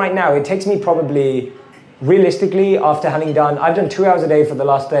 even right now, it takes me probably, realistically, after having done, I've done 2 hours a day for the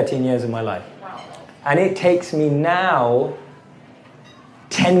last 13 years of my life. And it takes me now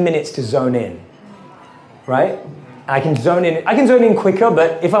 10 minutes to zone in, right? I can zone in quicker,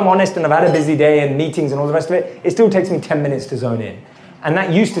 but if I'm honest and I've had a busy day and meetings and all the rest of it, it still takes me 10 minutes to zone in. And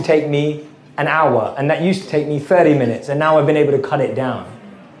that used to take me an hour, and that used to take me 30 minutes, and now I've been able to cut it down.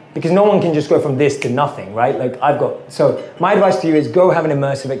 Because no one can just go from this to nothing, right? Like so my advice to you is go have an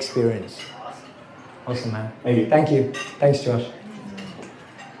immersive experience. Awesome, man. Thank you. Thanks, Josh.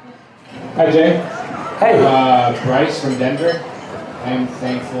 Hi, Jay. Hey. Bryce from Denver. I'm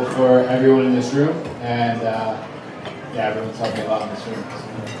thankful for everyone in this room, and everyone's helped me a lot in this room.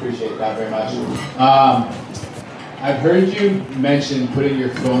 So appreciate that very much. I've heard you mention putting your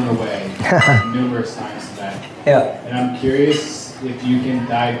phone away numerous times today. Yeah. And I'm curious if you can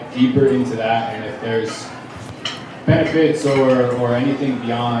dive deeper into that, and if there's benefits or anything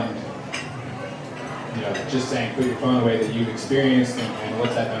beyond, just saying put your phone away that you've experienced, and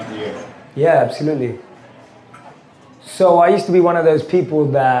what's that done for you? Yeah, absolutely. So I used to be one of those people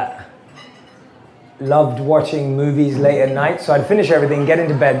that loved watching movies late at night. So I'd finish everything, get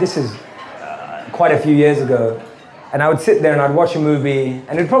into bed. This is quite a few years ago. And I would sit there and I'd watch a movie,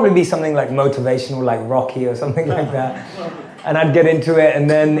 and it'd probably be something like motivational, like Rocky or something like that. And I'd get into it, and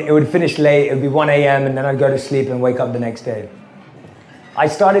then it would finish late. It would be 1 a.m., and then I'd go to sleep and wake up the next day. I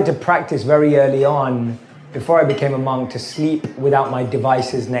started to practice very early on, before I became a monk, to sleep without my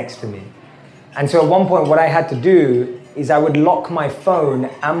devices next to me. And so at one point, what I had to do is I would lock my phone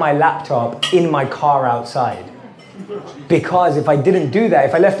and my laptop in my car outside. Because if I didn't do that,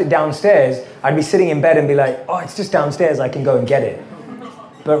 if I left it downstairs, I'd be sitting in bed and be like, oh, it's just downstairs, I can go and get it.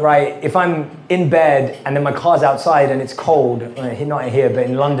 But right, if I'm in bed and then my car's outside and it's cold, not here, but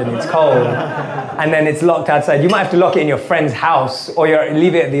in London it's cold, and then it's locked outside, you might have to lock it in your friend's house or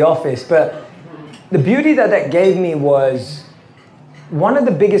leave it at the office. But the beauty that gave me was, one of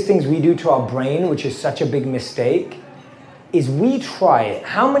the biggest things we do to our brain, which is such a big mistake, is we try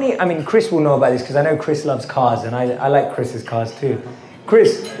it. Chris will know about this because I know Chris loves cars, and I like Chris's cars too.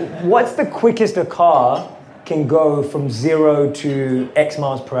 Chris, what's the quickest a car can go from 0 to X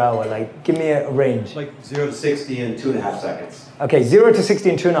miles per hour? Like, give me a range. Like 0 to 60 in 2.5 seconds. Okay, 0 to 60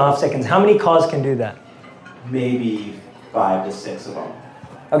 in 2.5 seconds. How many cars can do that? Maybe 5 to 6 of them.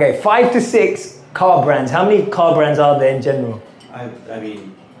 Okay, 5 to 6 car brands. How many car brands are there in general? I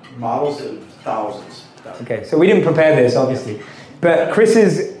mean, models, thousands. Okay, so we didn't prepare this, obviously. But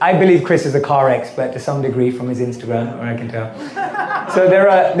I believe Chris is a car expert to some degree from his Instagram, or I can tell. So there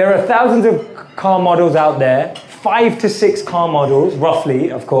are thousands of car models out there. 5 to 6 car models,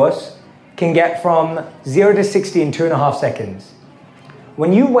 roughly, of course, can get from 0 to 60 in 2.5 seconds.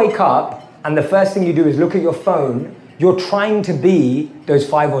 When you wake up and the first thing you do is look at your phone, you're trying to be those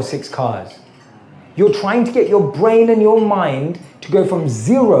 5 or 6 cars. You're trying to get your brain and your mind to go from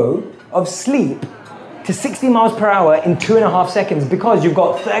 0 of sleep to 60 miles per hour in 2.5 seconds, because you've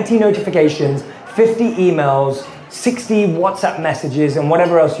got 30 notifications, 50 emails, 60 WhatsApp messages, and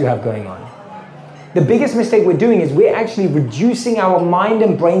whatever else you have going on. The biggest mistake we're doing is we're actually reducing our mind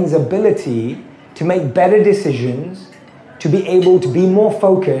and brain's ability to make better decisions, to be able to be more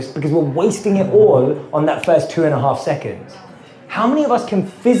focused, because we're wasting it all on that first 2.5 seconds. How many of us can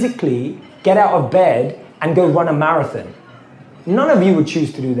physically get out of bed and go run a marathon? None of you would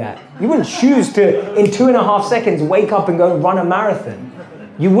choose to do that. You wouldn't choose to, in 2.5 seconds, wake up and go run a marathon.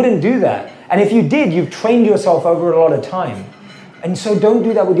 You wouldn't do that. And if you did, you've trained yourself over a lot of time. And so don't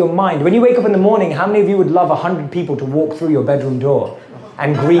do that with your mind. When you wake up in the morning, how many of you would love 100 people to walk through your bedroom door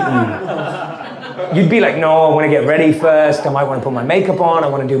and greet you? You'd be like, no, I want to get ready first. I might want to put my makeup on. I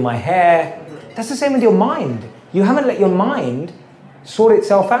want to do my hair. That's the same with your mind. You haven't let your mind sort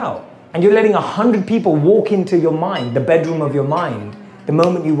itself out. And you're letting 100 people walk into your mind, the bedroom of your mind, the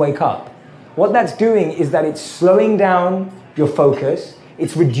moment you wake up. What that's doing is that it's slowing down your focus,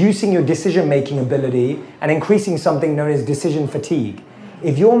 it's reducing your decision-making ability, and increasing something known as decision fatigue.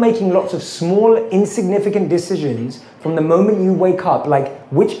 If you're making lots of small, insignificant decisions from the moment you wake up, like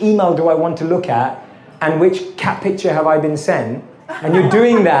which email do I want to look at, and which cat picture have I been sent, and you're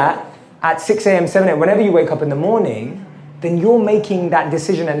doing that at 6 a.m., 7 a.m., whenever you wake up in the morning, then you're making that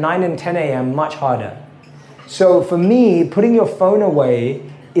decision at 9 and 10 a.m. much harder. So for me, putting your phone away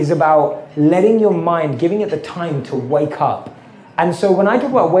is about letting your mind, giving it the time to wake up. And so when I talk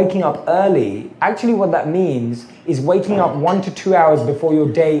about waking up early, actually what that means is waking up 1 to 2 hours before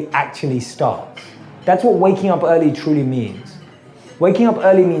your day actually starts. That's what waking up early truly means. Waking up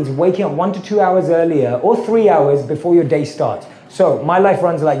early means waking up 1 to 2 hours earlier or 3 hours before your day starts. So my life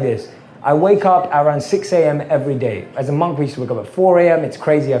runs like this. I wake up around 6 a.m. every day. As a monk, we used to wake up at 4 a.m. It's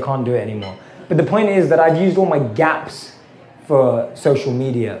crazy, I can't do it anymore. But the point is that I've used all my gaps for social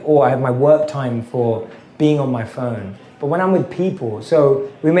media, or I have my work time for being on my phone. But when I'm with people, so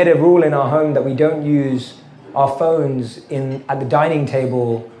we made a rule in our home that we don't use our phones at the dining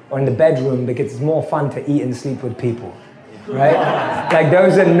table or in the bedroom because it's more fun to eat and sleep with people, right? Like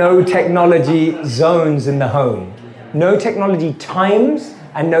those are no technology zones in the home. No technology times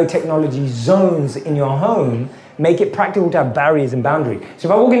and no technology zones in your home make it practical to have barriers and boundaries. So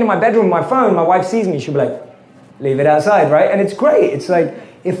if I walk into my bedroom with my phone, my wife sees me, she'll be like, leave it outside, right? And it's great. It's like,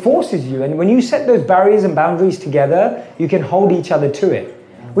 it forces you. And when you set those barriers and boundaries together, you can hold each other to it.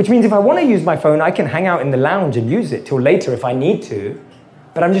 Which means if I want to use my phone, I can hang out in the lounge and use it till later if I need to.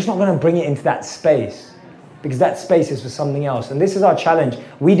 But I'm just not going to bring it into that space because that space is for something else. And this is our challenge.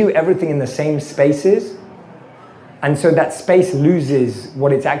 We do everything in the same spaces. And so that space loses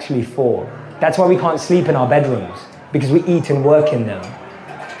what it's actually for. That's why we can't sleep in our bedrooms because we eat and work in them.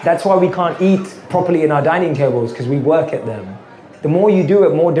 That's why we can't eat properly in our dining tables because we work at them. The more you do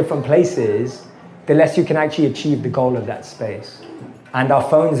at more different places, the less you can actually achieve the goal of that space. And our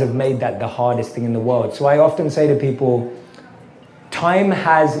phones have made that the hardest thing in the world. So I often say to people, time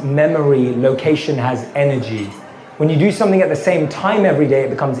has memory, location has energy. When you do something at the same time every day, it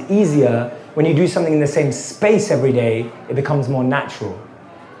becomes easier. When you do something in the same space every day, it becomes more natural.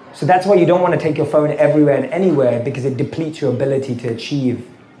 So that's why you don't want to take your phone everywhere and anywhere because it depletes your ability to achieve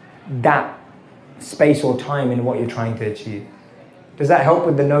that space or time in what you're trying to achieve. Does that help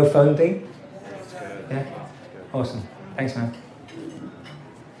with the no phone thing? Yeah? Awesome. Thanks, man.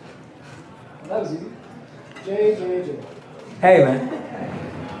 Well, that was easy. J. Hey, man.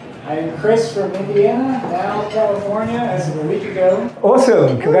 I'm Chris from Indiana, now California, as of a week ago.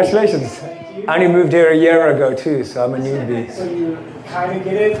 Awesome. Congratulations. Thank you. I only moved here a year ago, too, so I'm a newbie. So you kind of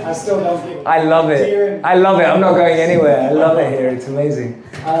get it? I still don't get it. I love it. I love it. I'm not going anywhere. I love it here. It's amazing.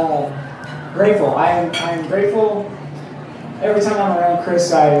 Grateful. I am grateful. Every time I'm around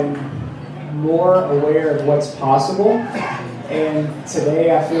Chris, I'm more aware of what's possible. And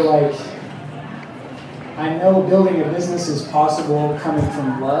today I feel like I know building a business is possible coming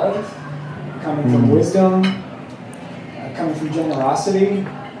from love, coming from wisdom, coming from generosity,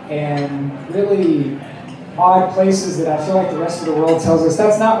 and really odd places that I feel like the rest of the world tells us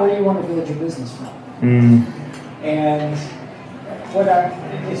that's not where you want to build your business from. And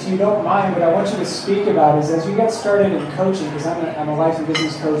if you don't mind, what I want you to speak about is as you get started in coaching, because I'm a life and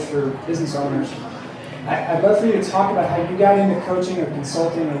business coach for business owners, I'd love for you to talk about how you got into coaching or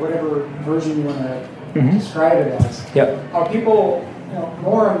consulting or whatever version you want to describe it as. Yep. How people,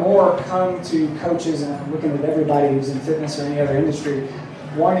 more and more come to coaches, and I'm looking at everybody who's in fitness or any other industry,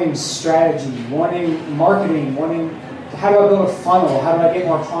 wanting strategy, wanting marketing, wanting how do I build a funnel, how do I get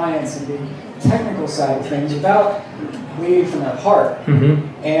more clients, and the technical side of things without leading from their heart.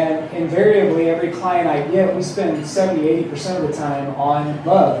 And invariably, every client I get, we spend 70-80% of the time on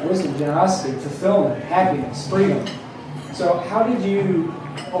love, wisdom, generosity, fulfillment, happiness, freedom. So how did you,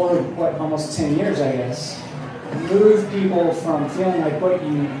 over almost 10 years, I guess, move people from feeling like what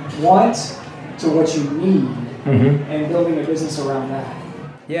you want to what you need and building a business around that?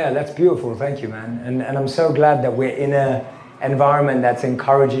 Yeah, that's beautiful. Thank you, man. And I'm so glad that we're in an environment that's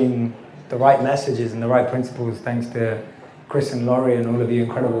encouraging the right messages and the right principles, thanks to Chris and Laurie and all of you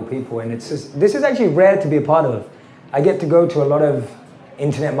incredible people. And this is actually rare to be a part of. I get to go to a lot of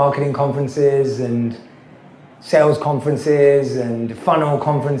internet marketing conferences and sales conferences and funnel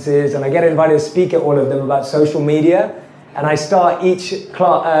conferences, and I get invited to speak at all of them about social media. And I start each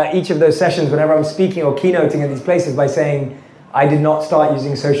of those sessions whenever I'm speaking or keynoting at these places by saying, I did not start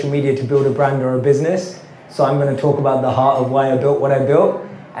using social media to build a brand or a business, so I'm going to talk about the heart of why I built what I built,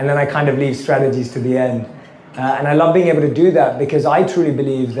 and then I kind of leave strategies to the end. And I love being able to do that because I truly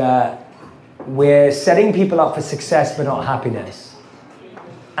believe that we're setting people up for success but not happiness.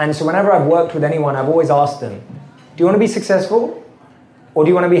 And so whenever I've worked with anyone, I've always asked them, do you want to be successful? Or do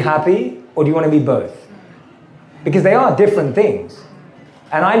you want to be happy? Or do you want to be both? Because they are different things.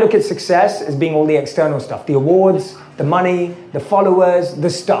 And I look at success as being all the external stuff, the awards, the money, the followers, the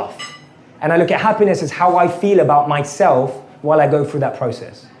stuff. And I look at happiness as how I feel about myself while I go through that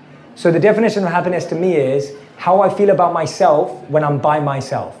process. So the definition of happiness to me is how I feel about myself when I'm by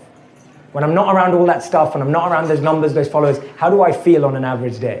myself. when I'm not around all that stuff, when I'm not around those numbers, those followers, how do I feel on an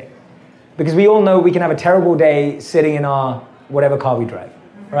average day? Because we all know we can have a terrible day sitting in our whatever car we drive,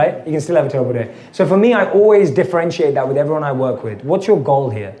 right? You can still have a terrible day. So for me, I always differentiate that with everyone I work with. What's your goal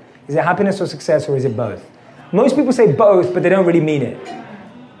here? Is it happiness or success, or is it both? Most people say both, but they don't really mean it.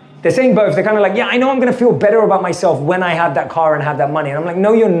 They're saying both. They're kind of like, yeah, I know I'm going to feel better about myself when I have that car and have that money. And I'm like,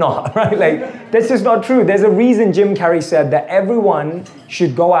 no, you're not, right? Like, that's just not true. There's a reason Jim Carrey said that everyone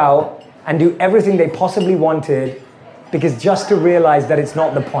should go out and do everything they possibly wanted, because just to realize that it's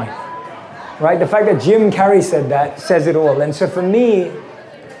not the point, right? The fact that Jim Carrey said that says it all. And so for me,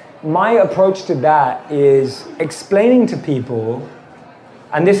 my approach to that is explaining to people,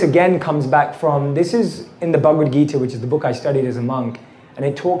 and this again comes back from, this is in the Bhagavad Gita, which is the book I studied as a monk, and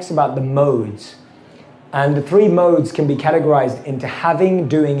it talks about the modes. And the 3 modes can be categorized into having,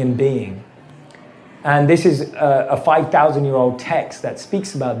 doing, and being. And this is a 5,000-year-old text that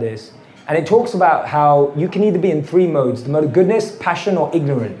speaks about this. And it talks about how you can either be in 3 modes: the mode of goodness, passion, or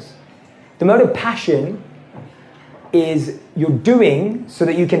ignorance. The mode of passion is you're doing so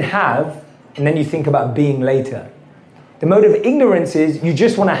that you can have, and then you think about being later. The mode of ignorance is you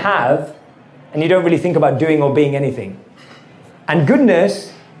just want to have, and you don't really think about doing or being anything. And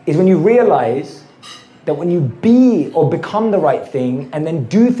goodness is when you realize that when you be or become the right thing and then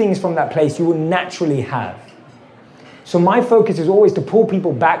do things from that place, you will naturally have. So my focus is always to pull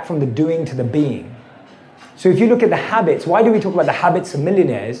people back from the doing to the being. So if you look at the habits, why do we talk about the habits of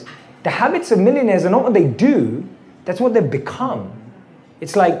millionaires? The habits of millionaires are not what they do, that's what they've become.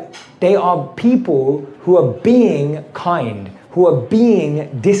 It's like they are people who are being kind, who are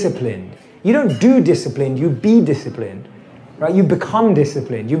being disciplined. You don't do disciplined, you be disciplined. Right? You become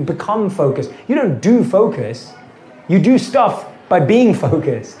disciplined, you become focused. You don't do focus, you do stuff by being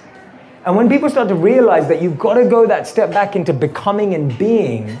focused. And when people start to realize that you've got to go that step back into becoming and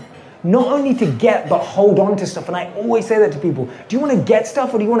being, not only to get, but hold on to stuff. And I always say that to people. Do you want to get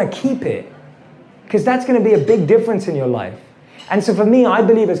stuff or do you want to keep it? Because that's going to be a big difference in your life. And so for me, I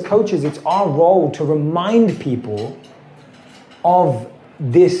believe as coaches, it's our role to remind people of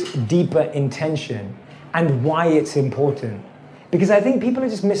this deeper intention and why it's important. Because I think people are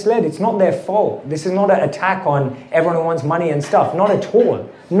just misled. It's not their fault. This is not an attack on everyone who wants money and stuff. Not at all.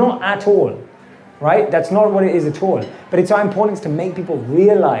 Not at all. Right? That's not what it is at all. But it's our importance to make people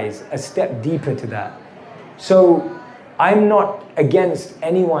realize a step deeper to that. So I'm not against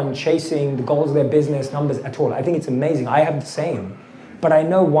anyone chasing the goals of their business, numbers at all. I think it's amazing. I have the same. But I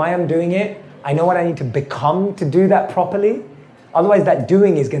know why I'm doing it. I know what I need to become to do that properly. Otherwise, that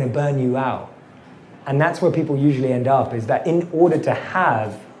doing is going to burn you out. And that's where people usually end up, is that in order to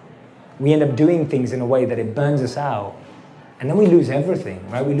have, we end up doing things in a way that it burns us out. And then we lose everything,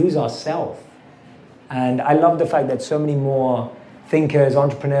 right? We lose ourselves. And I love the fact that so many more thinkers,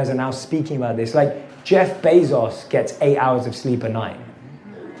 entrepreneurs are now speaking about this. Like Jeff Bezos gets 8 hours of sleep a night.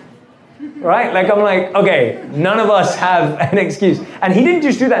 Right? Like, I'm like, okay, none of us have an excuse. And he didn't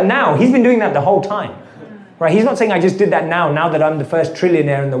just do that now. He's been doing that the whole time. Right? He's not saying I just did that now that I'm the first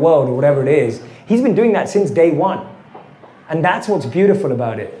trillionaire in the world or whatever it is. He's been doing that since day one. And that's what's beautiful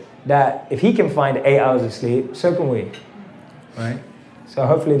about it. That if he can find 8 hours of sleep, so can we. Right? So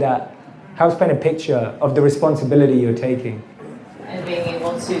hopefully that helps paint a picture of the responsibility you're taking. And being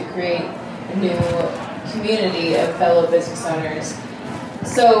able to create a new community of fellow business owners.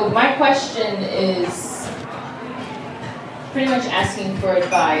 So my question is pretty much asking for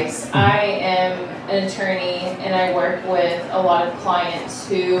advice. I am an attorney and I work with a lot of clients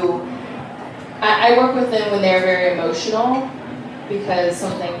who, I work with them when they're very emotional because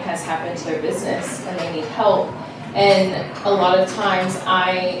something has happened to their business and they need help. And a lot of times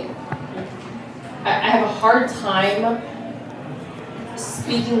I have a hard time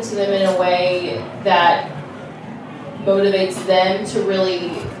speaking to them in a way that motivates them to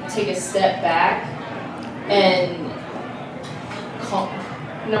really take a step back and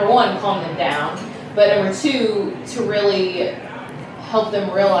number one, calm them down, but number two, to really help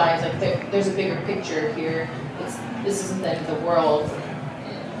them realize like there's a bigger picture here. This isn't the end of the world.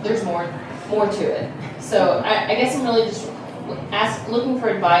 There's more to it. So I guess I'm really just looking for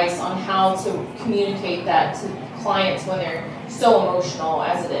advice on how to communicate that to clients when they're so emotional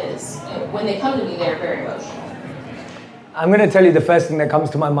as it is. When they come to me, they're very emotional. I'm going to tell you the first thing that comes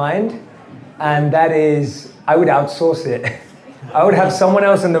to my mind, and that is I would outsource it. I would have someone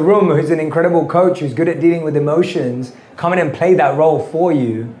else in the room who's an incredible coach, who's good at dealing with emotions, come in and play that role for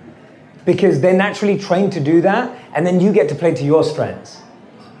you, because they're naturally trained to do that, and then you get to play to your strengths,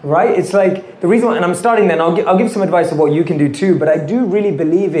 right? It's like the reason why, and I'm starting then, I'll give some advice of what you can do too, but I do really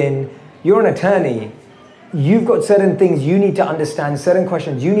believe in, you're an attorney, you've got certain things you need to understand, certain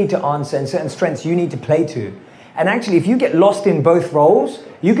questions you need to answer, and certain strengths you need to play to. And actually, if you get lost in both roles,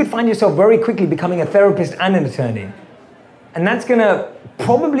 you could find yourself very quickly becoming a therapist and an attorney. And that's gonna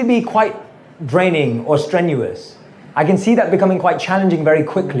probably be quite draining or strenuous. I can see that becoming quite challenging very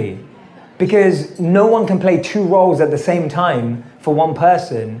quickly, because no one can play two roles at the same time for one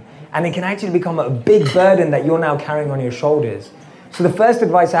person, and it can actually become a big burden that you're now carrying on your shoulders. So the first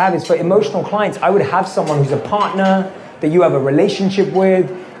advice I have is for emotional clients, I would have someone who's a partner that you have a relationship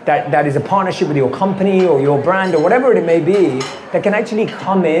with, that is a partnership with your company or your brand or whatever it may be, that can actually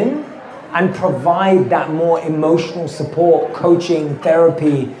come in and provide that more emotional support, coaching,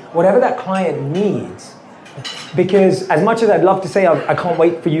 therapy, whatever that client needs. Because as much as I'd love to say I can't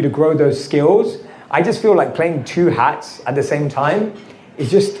wait for you to grow those skills, I just feel like playing two hats at the same time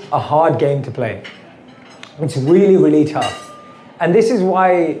is just a hard game to play. It's really, really tough. And this is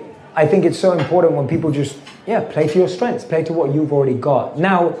why I think it's so important when people just, play to your strengths, play to what you've already got.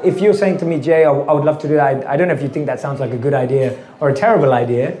 Now, if you're saying to me, Jay, I would love to do that, I don't know if you think that sounds like a good idea or a terrible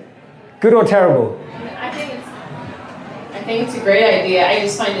idea. Good or terrible? I think it's a great idea. I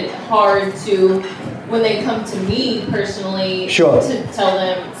just find it hard to, when they come to me personally, to tell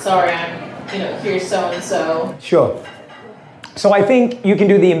them, sorry, I'm, here's so-and-so. Sure. So I think you can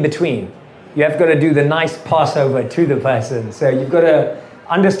do the in-between. You have got to do the nice passover to the person. So you've got to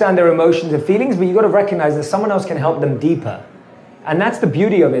understand their emotions and feelings, but you've got to recognize that someone else can help them deeper. And that's the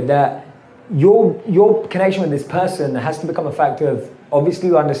beauty of it, that your connection with this person has to become a factor of, obviously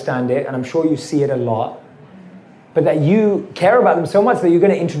you understand it, and I'm sure you see it a lot, but that you care about them so much that you're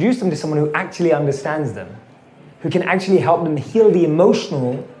going to introduce them to someone who actually understands them, who can actually help them heal the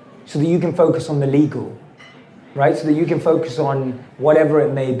emotional so that you can focus on the legal, right? So that you can focus on whatever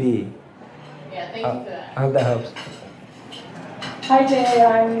it may be. Yeah, thank you for that. I hope that helps. Hi Jay,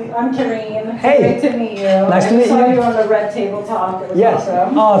 I'm Kareen. Hey. Great to meet you. Nice to meet you. I saw you on the Red Table Talk. It was Yes.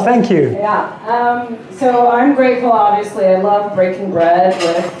 awesome. Oh, thank you. Yeah. So I'm grateful, obviously. I love breaking bread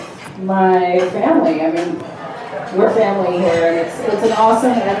with my family. I mean, we're family here, and it's an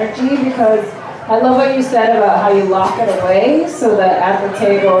awesome energy because I love what you said about how you lock it away so that at the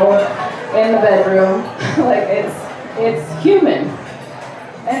table, in the bedroom, like it's human.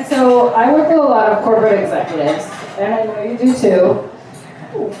 And so I work with a lot of corporate executives, and I know you do too.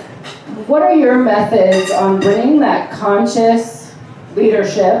 What are your methods on bringing that conscious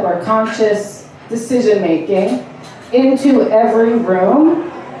leadership or conscious decision making into every room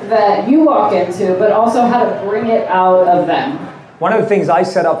that you walk into, but also how to bring it out of them? One of the things I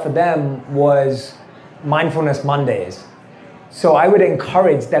set up for them was Mindfulness Mondays. So I would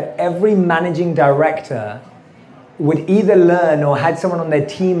encourage that every managing director would either learn or had someone on their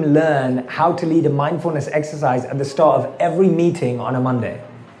team learn how to lead a mindfulness exercise at the start of every meeting on a Monday.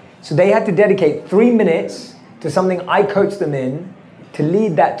 So they had to dedicate 3 minutes to something I coached them in to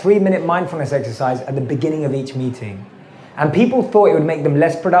lead that 3-minute mindfulness exercise at the beginning of each meeting. And people thought it would make them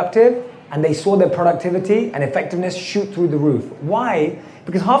less productive, and they saw their productivity and effectiveness shoot through the roof. Why?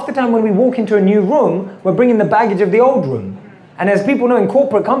 Because half the time when we walk into a new room, we're bringing the baggage of the old room. And as people know, in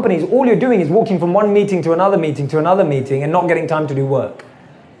corporate companies, all you're doing is walking from one meeting to another meeting to another meeting and not getting time to do work.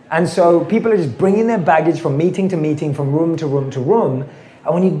 And so people are just bringing their baggage from meeting to meeting, from room to room to room.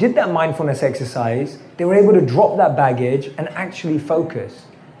 And when you did that mindfulness exercise, they were able to drop that baggage and actually focus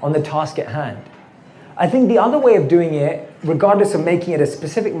on the task at hand. I think the other way of doing it, regardless of making it a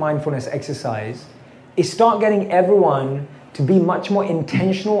specific mindfulness exercise, is start getting everyone to be much more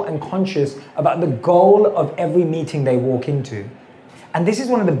intentional and conscious about the goal of every meeting they walk into. And this is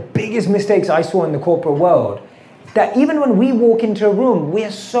one of the biggest mistakes I saw in the corporate world, that even when we walk into a room, we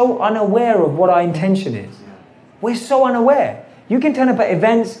are so unaware of what our intention is. We're so unaware. You can turn up at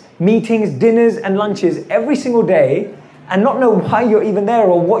events, meetings, dinners, and lunches every single day and not know why you're even there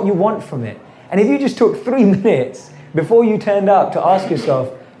or what you want from it. And if you just took 3 minutes before you turned up to ask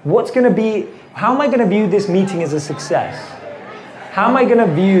yourself, how am I going to view this meeting as a success? How am I going to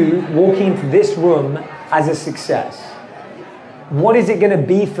view walking into this room as a success? What is it going to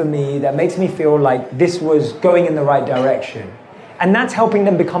be for me that makes me feel like this was going in the right direction? And that's helping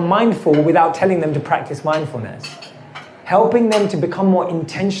them become mindful without telling them to practice mindfulness. Helping them to become more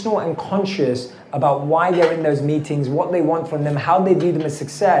intentional and conscious about why they're in those meetings, what they want from them, how they view them as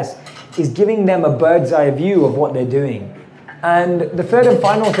success, is giving them a bird's eye view of what they're doing. And the third and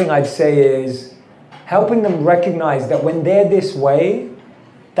final thing I'd say is helping them recognize that when they're this way,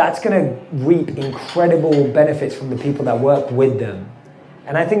 that's going to reap incredible benefits from the people that work with them.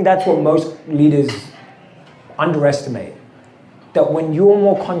 And I think that's what most leaders underestimate. That when you're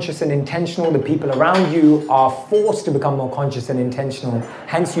more conscious and intentional, the people around you are forced to become more conscious and intentional.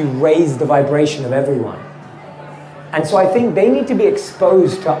 Hence, you raise the vibration of everyone. And so I think they need to be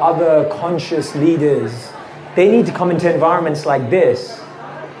exposed to other conscious leaders. They need to come into environments like this.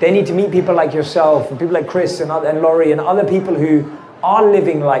 They need to meet people like yourself, and people like Chris and Laurie and other people who are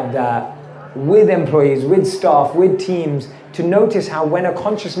living like that with employees, with staff, with teams, to notice how when a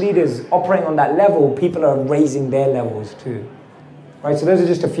conscious leader is operating on that level, people are raising their levels too. Right, so those are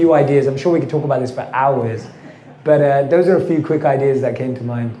just a few ideas. I'm sure we could talk about this for hours, but those are a few quick ideas that came to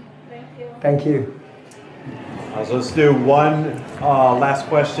mind. Thank you. Thank you. So let's do one last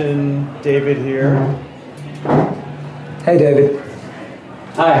question. David here. Hey, David.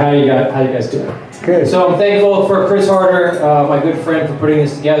 Hi, how you guys doing? Good. So I'm thankful for Chris Harder, my good friend, for putting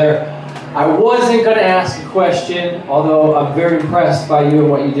this together. I wasn't going to ask a question, although I'm very impressed by you and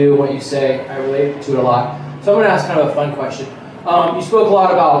what you do, what you say. I relate to it a lot. So I'm going to ask kind of a fun question. You spoke a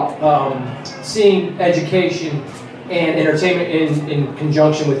lot about seeing education and entertainment in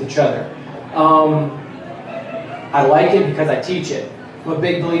conjunction with each other. I like it because I teach it. I'm a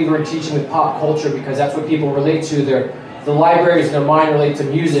big believer in teaching with pop culture because that's what people relate to. The libraries in their mind relate to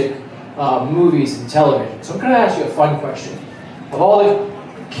music, movies, and television. So I'm going to ask you a fun question. Of all the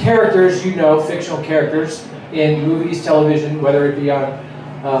characters you know, fictional characters in movies, television, whether it be on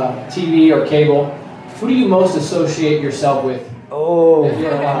TV or cable, who do you most associate yourself with? Oh,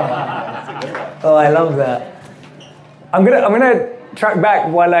 oh, I love that. I'm gonna track back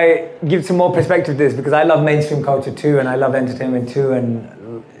while I give some more perspective to this, because I love mainstream culture too, and I love entertainment too,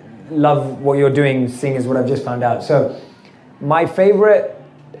 and love what you're doing, seeing as what I've just found out. So my favorite,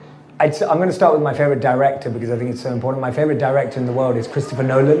 I'm going to start with my favorite director because I think it's so important. My favorite director in the world is Christopher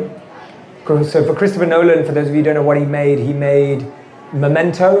Nolan. So for Christopher Nolan, for those of you who don't know what he made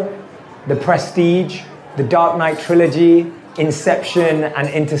Memento, The Prestige, The Dark Knight trilogy, Inception, and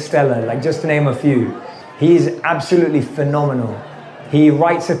Interstellar, like just to name a few. He's absolutely phenomenal. He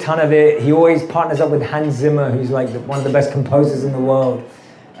writes a ton of it. He always partners up with Hans Zimmer, who's like one of the best composers in the world.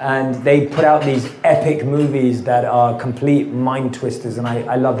 And they put out these epic movies that are complete mind twisters, and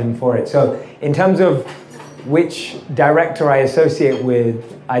I love him for it. So in terms of which director I associate with,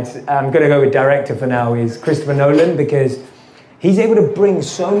 I'm going to go with director for now, is Christopher Nolan, because he's able to bring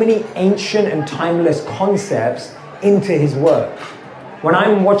so many ancient and timeless concepts into his work. When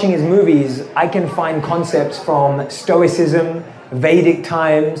I'm watching his movies, I can find concepts from Stoicism, Vedic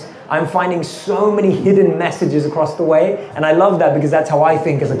times. I'm finding so many hidden messages across the way, and I love that because that's how I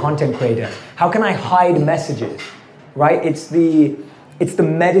think as a content creator. How can I hide messages, right? It's the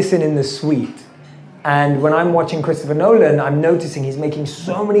medicine in the sweet. And when I'm watching Christopher Nolan, I'm noticing he's making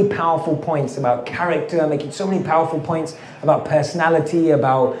so many powerful points about character, making so many powerful points about personality,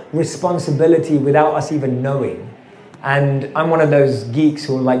 about responsibility without us even knowing. And I'm one of those geeks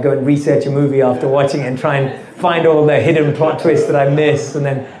who will like go and research a movie after watching it and try and find all the hidden plot twists that I missed and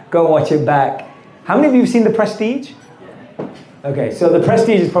then go watch it back. How many of you have seen The Prestige? Okay, so The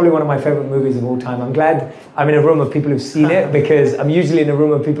Prestige is probably one of my favorite movies of all time. I'm glad I'm in a room of people who've seen it because I'm usually in a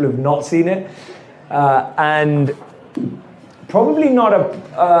room of people who've not seen it. And probably not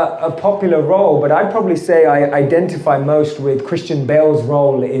a popular role, but I'd probably say I identify most with Christian Bale's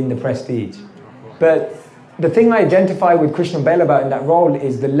role in The Prestige. But the thing I identify with Christian Bale about in that role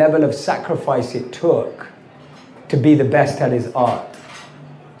is the level of sacrifice it took to be the best at his art.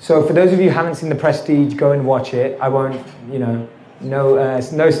 So for those of you who haven't seen The Prestige, go and watch it. I won't, no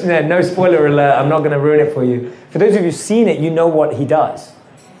spoiler alert, I'm not going to ruin it for you. For those of you who've seen it, you know what he does.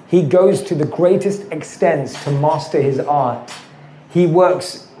 He goes to the greatest extents to master his art. He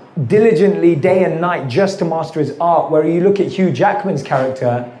works diligently day and night just to master his art, where you look at Hugh Jackman's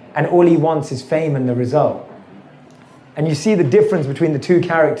character and all he wants is fame and the result. And you see the difference between the two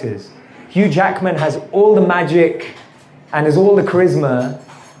characters. Hugh Jackman has all the magic and has all the charisma,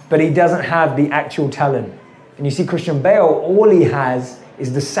 but he doesn't have the actual talent. And you see Christian Bale, all he has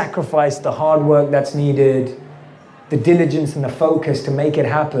is the sacrifice, the hard work that's needed, the diligence and the focus to make it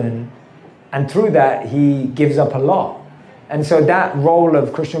happen. And through that, he gives up a lot. And so that role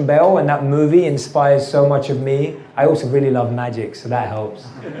of Christian Bale and that movie inspires so much of me. I also really love magic, so that helps.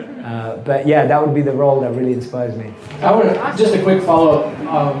 But yeah, that would be the role that really inspires me. I want to, just a quick follow-up. And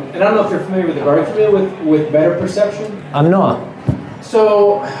I don't know if you're familiar with are you familiar with meta perception? I'm not.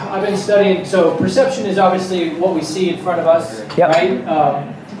 So I've been studying, so perception is obviously what we see in front of us, yep. Right?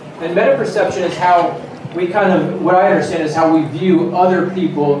 And meta perception is how we kind of, what I understand is how we view other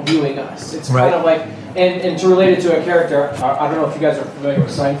people viewing us. It's right. kind of like, and to relate it to a character, I don't know if you guys are familiar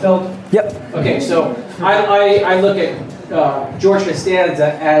with Seinfeld. Yep. Okay, so I look at George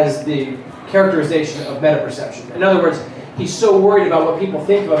Costanza as the characterization of meta perception. In other words, he's so worried about what people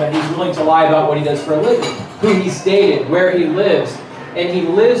think of him that he's willing to lie about what he does for a living, who he's dated, where he lives. And he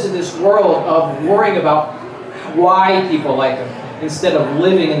lives in this world of worrying about why people like him instead of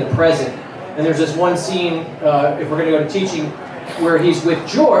living in the present. And there's this one scene, if we're going to go to teaching, where he's with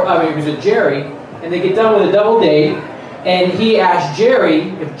he's with Jerry, and they get done with a double date, and he asks Jerry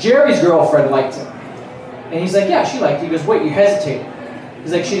if Jerry's girlfriend liked him. And he's like, yeah, she liked you. He goes, wait, you hesitated.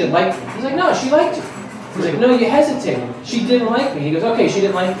 He's like, she didn't like me. He's like, no, she liked you. He's like, no, you hesitated. She didn't like me. He goes, okay, she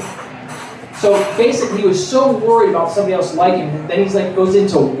didn't like me. So basically, he was so worried about somebody else liking him, then he's like, goes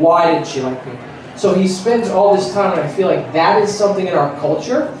into why did she like me? So he spends all this time, and I feel like that is something in our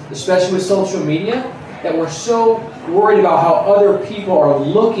culture, especially with social media, that we're so worried about how other people are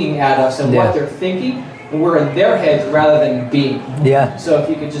looking at us and what they're thinking, and we're in their heads rather than being. Yeah. So if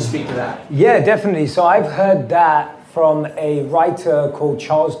you could just speak to that. Yeah, definitely. So I've heard that from a writer called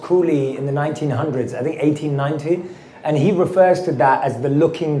Charles Cooley in the 1900s, I think 1890, and he refers to that as the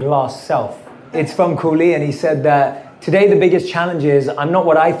looking glass self. It's from Cooley, and he said that today the biggest challenge is I'm not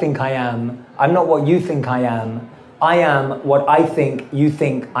what I think I am, I'm not what you think I am what I think you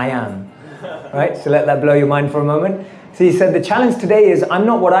think I am. Right? So let that blow your mind for a moment. So he said the challenge today is I'm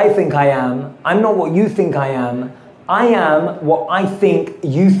not what I think I am, I'm not what you think I am what I think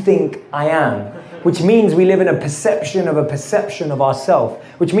you think I am. Which means we live in a perception of ourselves.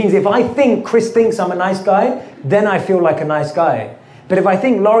 Which means if I think Chris thinks I'm a nice guy, then I feel like a nice guy. But if I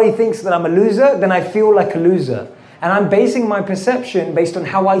think Laurie thinks that I'm a loser, then I feel like a loser. And I'm basing my perception based on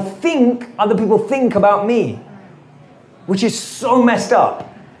how I think other people think about me. Which is so messed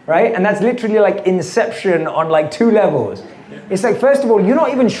up, right? And that's literally like Inception on like 2 levels. It's like, first of all, you're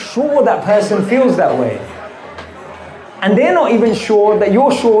not even sure that person feels that way. And they're not even sure that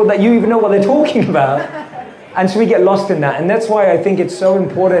you're sure that you even know what they're talking about. And so we get lost in that. And that's why I think it's so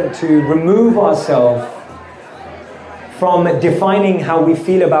important to remove ourselves from defining how we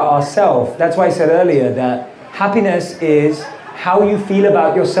feel about ourselves. That's why I said earlier that happiness is how you feel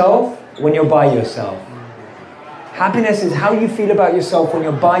about yourself when you're by yourself. Happiness is how you feel about yourself when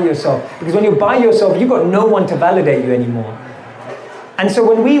you're by yourself. Because when you're by yourself, you've got no one to validate you anymore. And so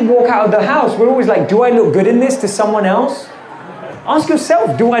when we walk out of the house, we're always like, do I look good in this to someone else? Ask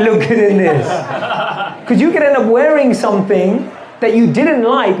yourself, do I look good in this? Because you could end up wearing something that you didn't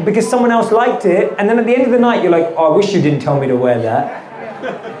like because someone else liked it, and then at the end of the night, you're like, oh, I wish you didn't tell me to wear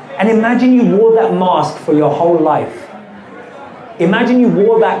that. And imagine you wore that mask for your whole life. Imagine you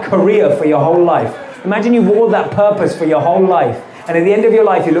wore that career for your whole life. Imagine you wore that purpose for your whole life. And at the end of your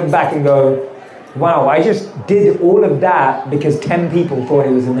life, you look back and go, wow, I just did all of that because 10 people thought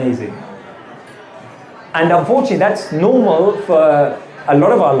it was amazing. And unfortunately, that's normal for a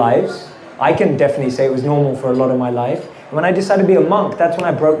lot of our lives. I can definitely say it was normal for a lot of my life. And when I decided to be a monk, that's when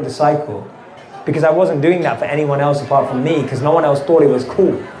I broke the cycle. Because I wasn't doing that for anyone else apart from me, because no one else thought it was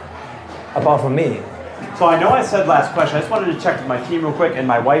cool apart from me. So I know I said last question. I just wanted to check with my team real quick and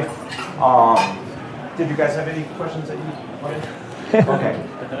my wife. Did you guys have any questions that you wanted? Okay.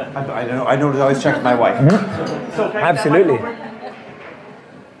 I know to always check with my wife. Mm-hmm. So absolutely.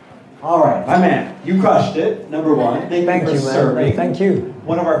 All right, my man, you crushed it. Number one, thank you for serving. Thank you.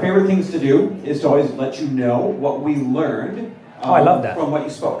 One of our favorite things to do is to always let you know what we learned. I love that. From what you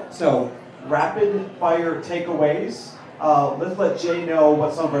spoke. So, rapid fire takeaways. Let's let Jay know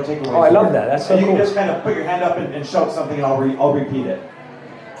what some of our takeaways are. I love that. That's so cool. You can just kind of put your hand up and shout something, and I'll repeat it.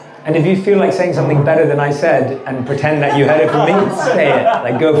 And if you feel like saying something better than I said and pretend that you heard it from me, say it.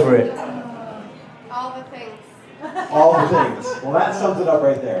 Like, go for it. All the things. All the things. Well, that sums it up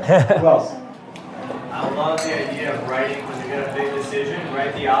right there. Who else? I love the idea of writing when you get a big decision,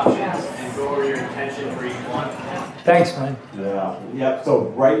 write the options and go over your intention for each one. Thanks, man. Yeah. Yep. So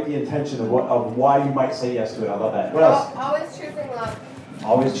write the intention of why you might say yes to it. I love that. What else? Always choosing love.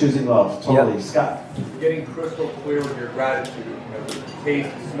 Always choosing love. Totally. Yep. Scott. Getting crystal clear with your gratitude. You know, the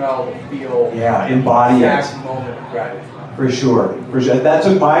taste, smell, feel. Yeah. Embody it. Exact moment of gratitude. For sure. For sure. That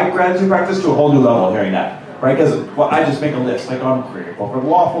took my gratitude practice to a whole new level. Hearing that. Right? Because I just make a list. Like, I'm grateful for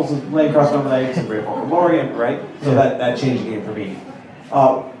waffles laying across my legs. I'm grateful for Lori. Right? So that changed the game for me.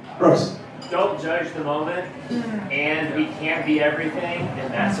 Brooks. Don't judge the moment, and we can't be everything,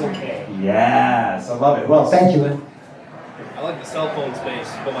 and that's okay. Yes, I love it. Well, thank you, man. I like the cell phone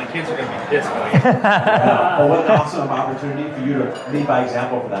space, but my kids are going to be pissed by it. Yeah. Well, what an awesome opportunity for you to lead by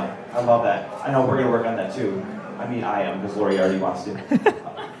example for them. I love that. I know we're going to work on that too. I mean, I am, because Lori already wants to. Let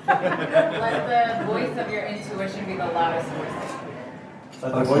the voice of your intuition be the loudest voice.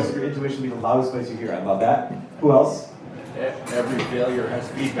 Let the voice of your intuition be the loudest voice you hear. I love that. Who else? Every failure has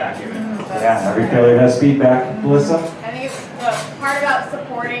feedback in it. Yeah, every failure has feedback. Melissa? I think it's the part about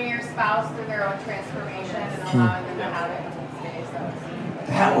supporting your spouse through their own transformation and allowing them to have it in these days.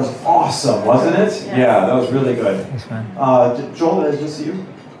 That was awesome, wasn't it? Yeah, that was really good. Thanks, man. Joel, is this you?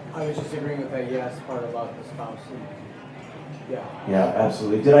 I was just agreeing with that yes part about the spouse. Yeah. Yeah,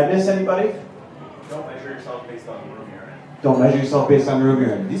 absolutely. Did I miss anybody? Don't measure yourself based on the room you're in. Don't measure yourself based on the room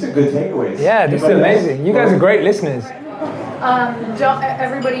you're in. These are good takeaways. Yeah, this is amazing. You guys are great listeners.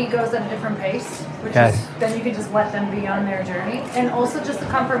 Everybody goes at a different pace, which is then you can just let them be on their journey, and also just the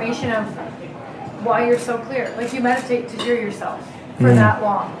confirmation of why you're so clear. Like, you meditate to hear yourself for that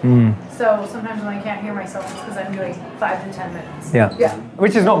long. So sometimes when I can't hear myself, it's because I'm doing 5 to 10 minutes. Yeah.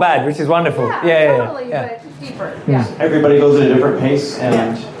 Which is not bad, which is wonderful. Totally, but deeper. Yeah. Everybody goes at a different pace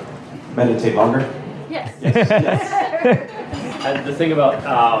and meditate longer. Yes. And the thing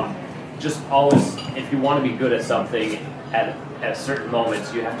about just always, if you want to be good at something at certain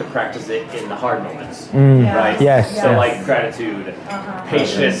moments, you have to practice it in the hard moments, right? Yes. So like gratitude,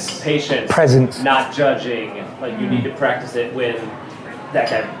 patience, presence, not judging. Like you need to practice it when that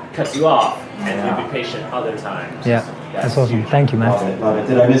guy cuts you off, and you be patient other times. Yeah, that's awesome. Thank you, man. Love it.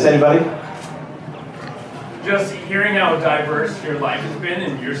 Did I miss anybody? Just hearing how diverse your life has been,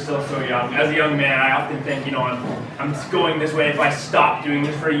 and you're still so young. As a young man, I often think, I'm going this way. If I stop doing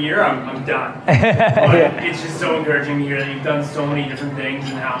this for a year, I'm done. But it's just so encouraging to hear that you've done so many different things,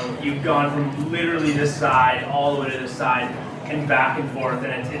 and how you've gone from literally this side all the way to this side and back and forth,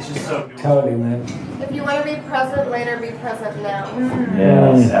 and it's just so beautiful. Totally, man. If you want to be present later, be present now.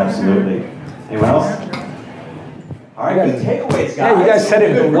 Yes, absolutely. Anyone else? All right, good takeaways, guys. Yeah, you guys said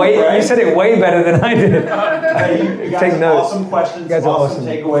it You said it way better than I did. You guys Take notes. Awesome questions, You guys are awesome awesome.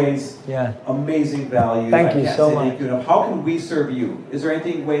 takeaways. Yeah. Amazing value. Thank you can't so say much. Thank you enough. How can we serve you? Is there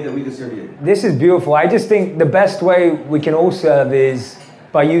any way that we can serve you? This is beautiful. I just think the best way we can all serve is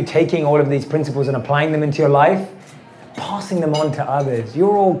by you taking all of these principles and applying them into your life, passing them on to others.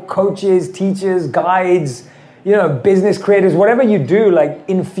 You're all coaches, teachers, guides, business creators, whatever you do, like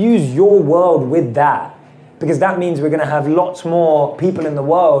infuse your world with that. Because that means we're going to have lots more people in the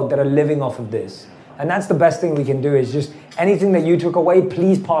world that are living off of this. And that's the best thing we can do, is just anything that you took away,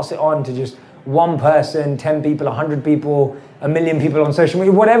 please pass it on to just one person, 10 people, 100 people, 1 million people on social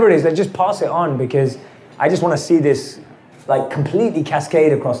media, whatever it is, like just pass it on, because I just want to see this like completely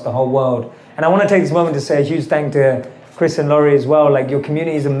cascade across the whole world. And I want to take this moment to say a huge thank to Chris and Laurie as well. Like, your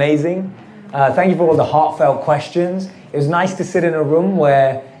community is amazing. Thank you for all the heartfelt questions. It was nice to sit in a room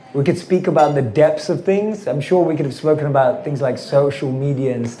where we could speak about the depths of things. I'm sure we could have spoken about things like social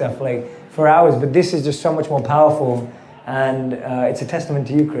media and stuff like for hours, but this is just so much more powerful. And it's a testament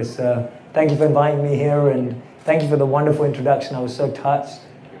to you, Chris. Thank you for inviting me here, and thank you for the wonderful introduction. I was so touched,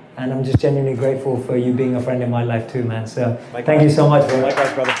 and I'm just genuinely grateful for you being a friend in my life too, man. So thank you so much, bro.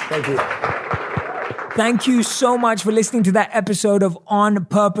 Likewise, brother. Thank you. Thank you so much for listening to that episode of On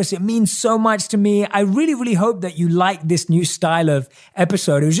Purpose. It means so much to me. I really, really hope that you like this new style of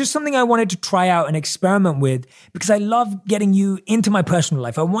episode. It was just something I wanted to try out and experiment with, because I love getting you into my personal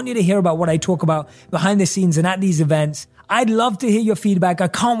life. I want you to hear about what I talk about behind the scenes and at these events. I'd love to hear your feedback. I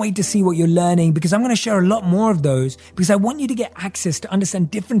can't wait to see what you're learning, because I'm going to share a lot more of those, because I want you to get access to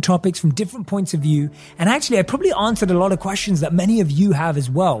understand different topics from different points of view. And actually, I probably answered a lot of questions that many of you have as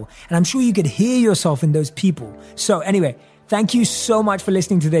well. And I'm sure you could hear yourself in those people. So anyway, thank you so much for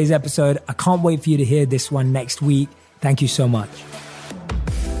listening to today's episode. I can't wait for you to hear this one next week. Thank you so much.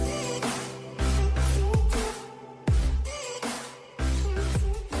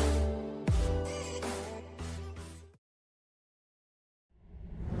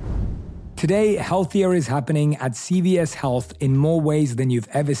 Today, healthier is happening at CVS Health in more ways than you've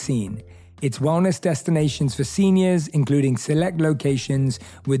ever seen. It's wellness destinations for seniors, including select locations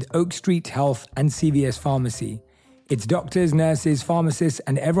with Oak Street Health and CVS Pharmacy. It's doctors, nurses, pharmacists,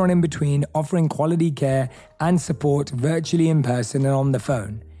 and everyone in between offering quality care and support virtually, in person, and on the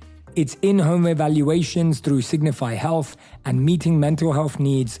phone. It's in-home evaluations through Signify Health and meeting mental health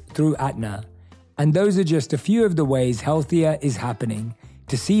needs through Aetna. And those are just a few of the ways healthier is happening.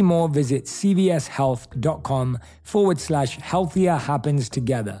 To see more, visit cvshealth.com/healthier happens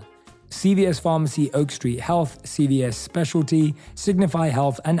together. CVS Pharmacy, Oak Street Health, CVS Specialty, Signify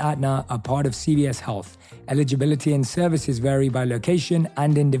Health, and Aetna are part of CVS Health. Eligibility and services vary by location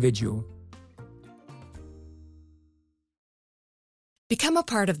and individual. Become a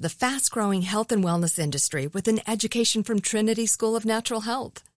part of the fast-growing health and wellness industry with an education from Trinity School of Natural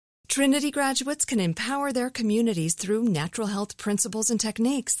Health. Trinity graduates can empower their communities through natural health principles and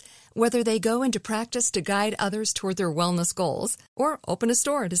techniques, whether they go into practice to guide others toward their wellness goals or open a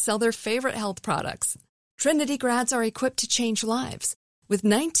store to sell their favorite health products. Trinity grads are equipped to change lives with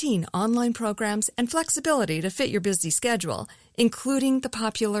 19 online programs and flexibility to fit your busy schedule, including the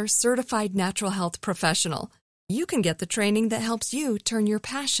popular Certified Natural Health Professional. You can get the training that helps you turn your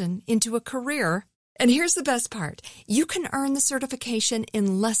passion into a career And here's the best part. You can earn the certification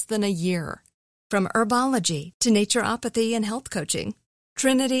in less than a year. From herbology to naturopathy and health coaching,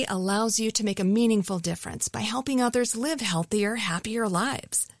 Trinity allows you to make a meaningful difference by helping others live healthier, happier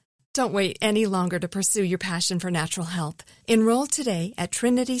lives. Don't wait any longer to pursue your passion for natural health. Enroll today at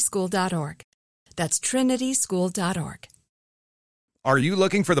trinityschool.org. That's trinityschool.org. Are you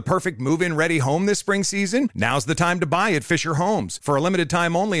looking for the perfect move-in ready home this spring season? Now's the time to buy at Fisher Homes. For a limited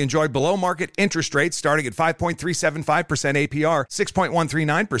time only, enjoy below-market interest rates starting at 5.375% APR,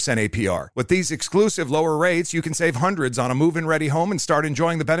 6.139% APR. With these exclusive lower rates, you can save hundreds on a move-in ready home and start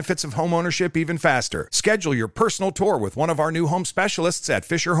enjoying the benefits of home ownership even faster. Schedule your personal tour with one of our new home specialists at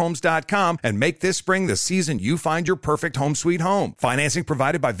FisherHomes.com and make this spring the season you find your perfect home sweet home. Financing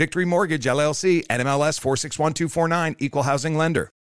provided by Victory Mortgage, LLC, NMLS 461249, Equal Housing Lender.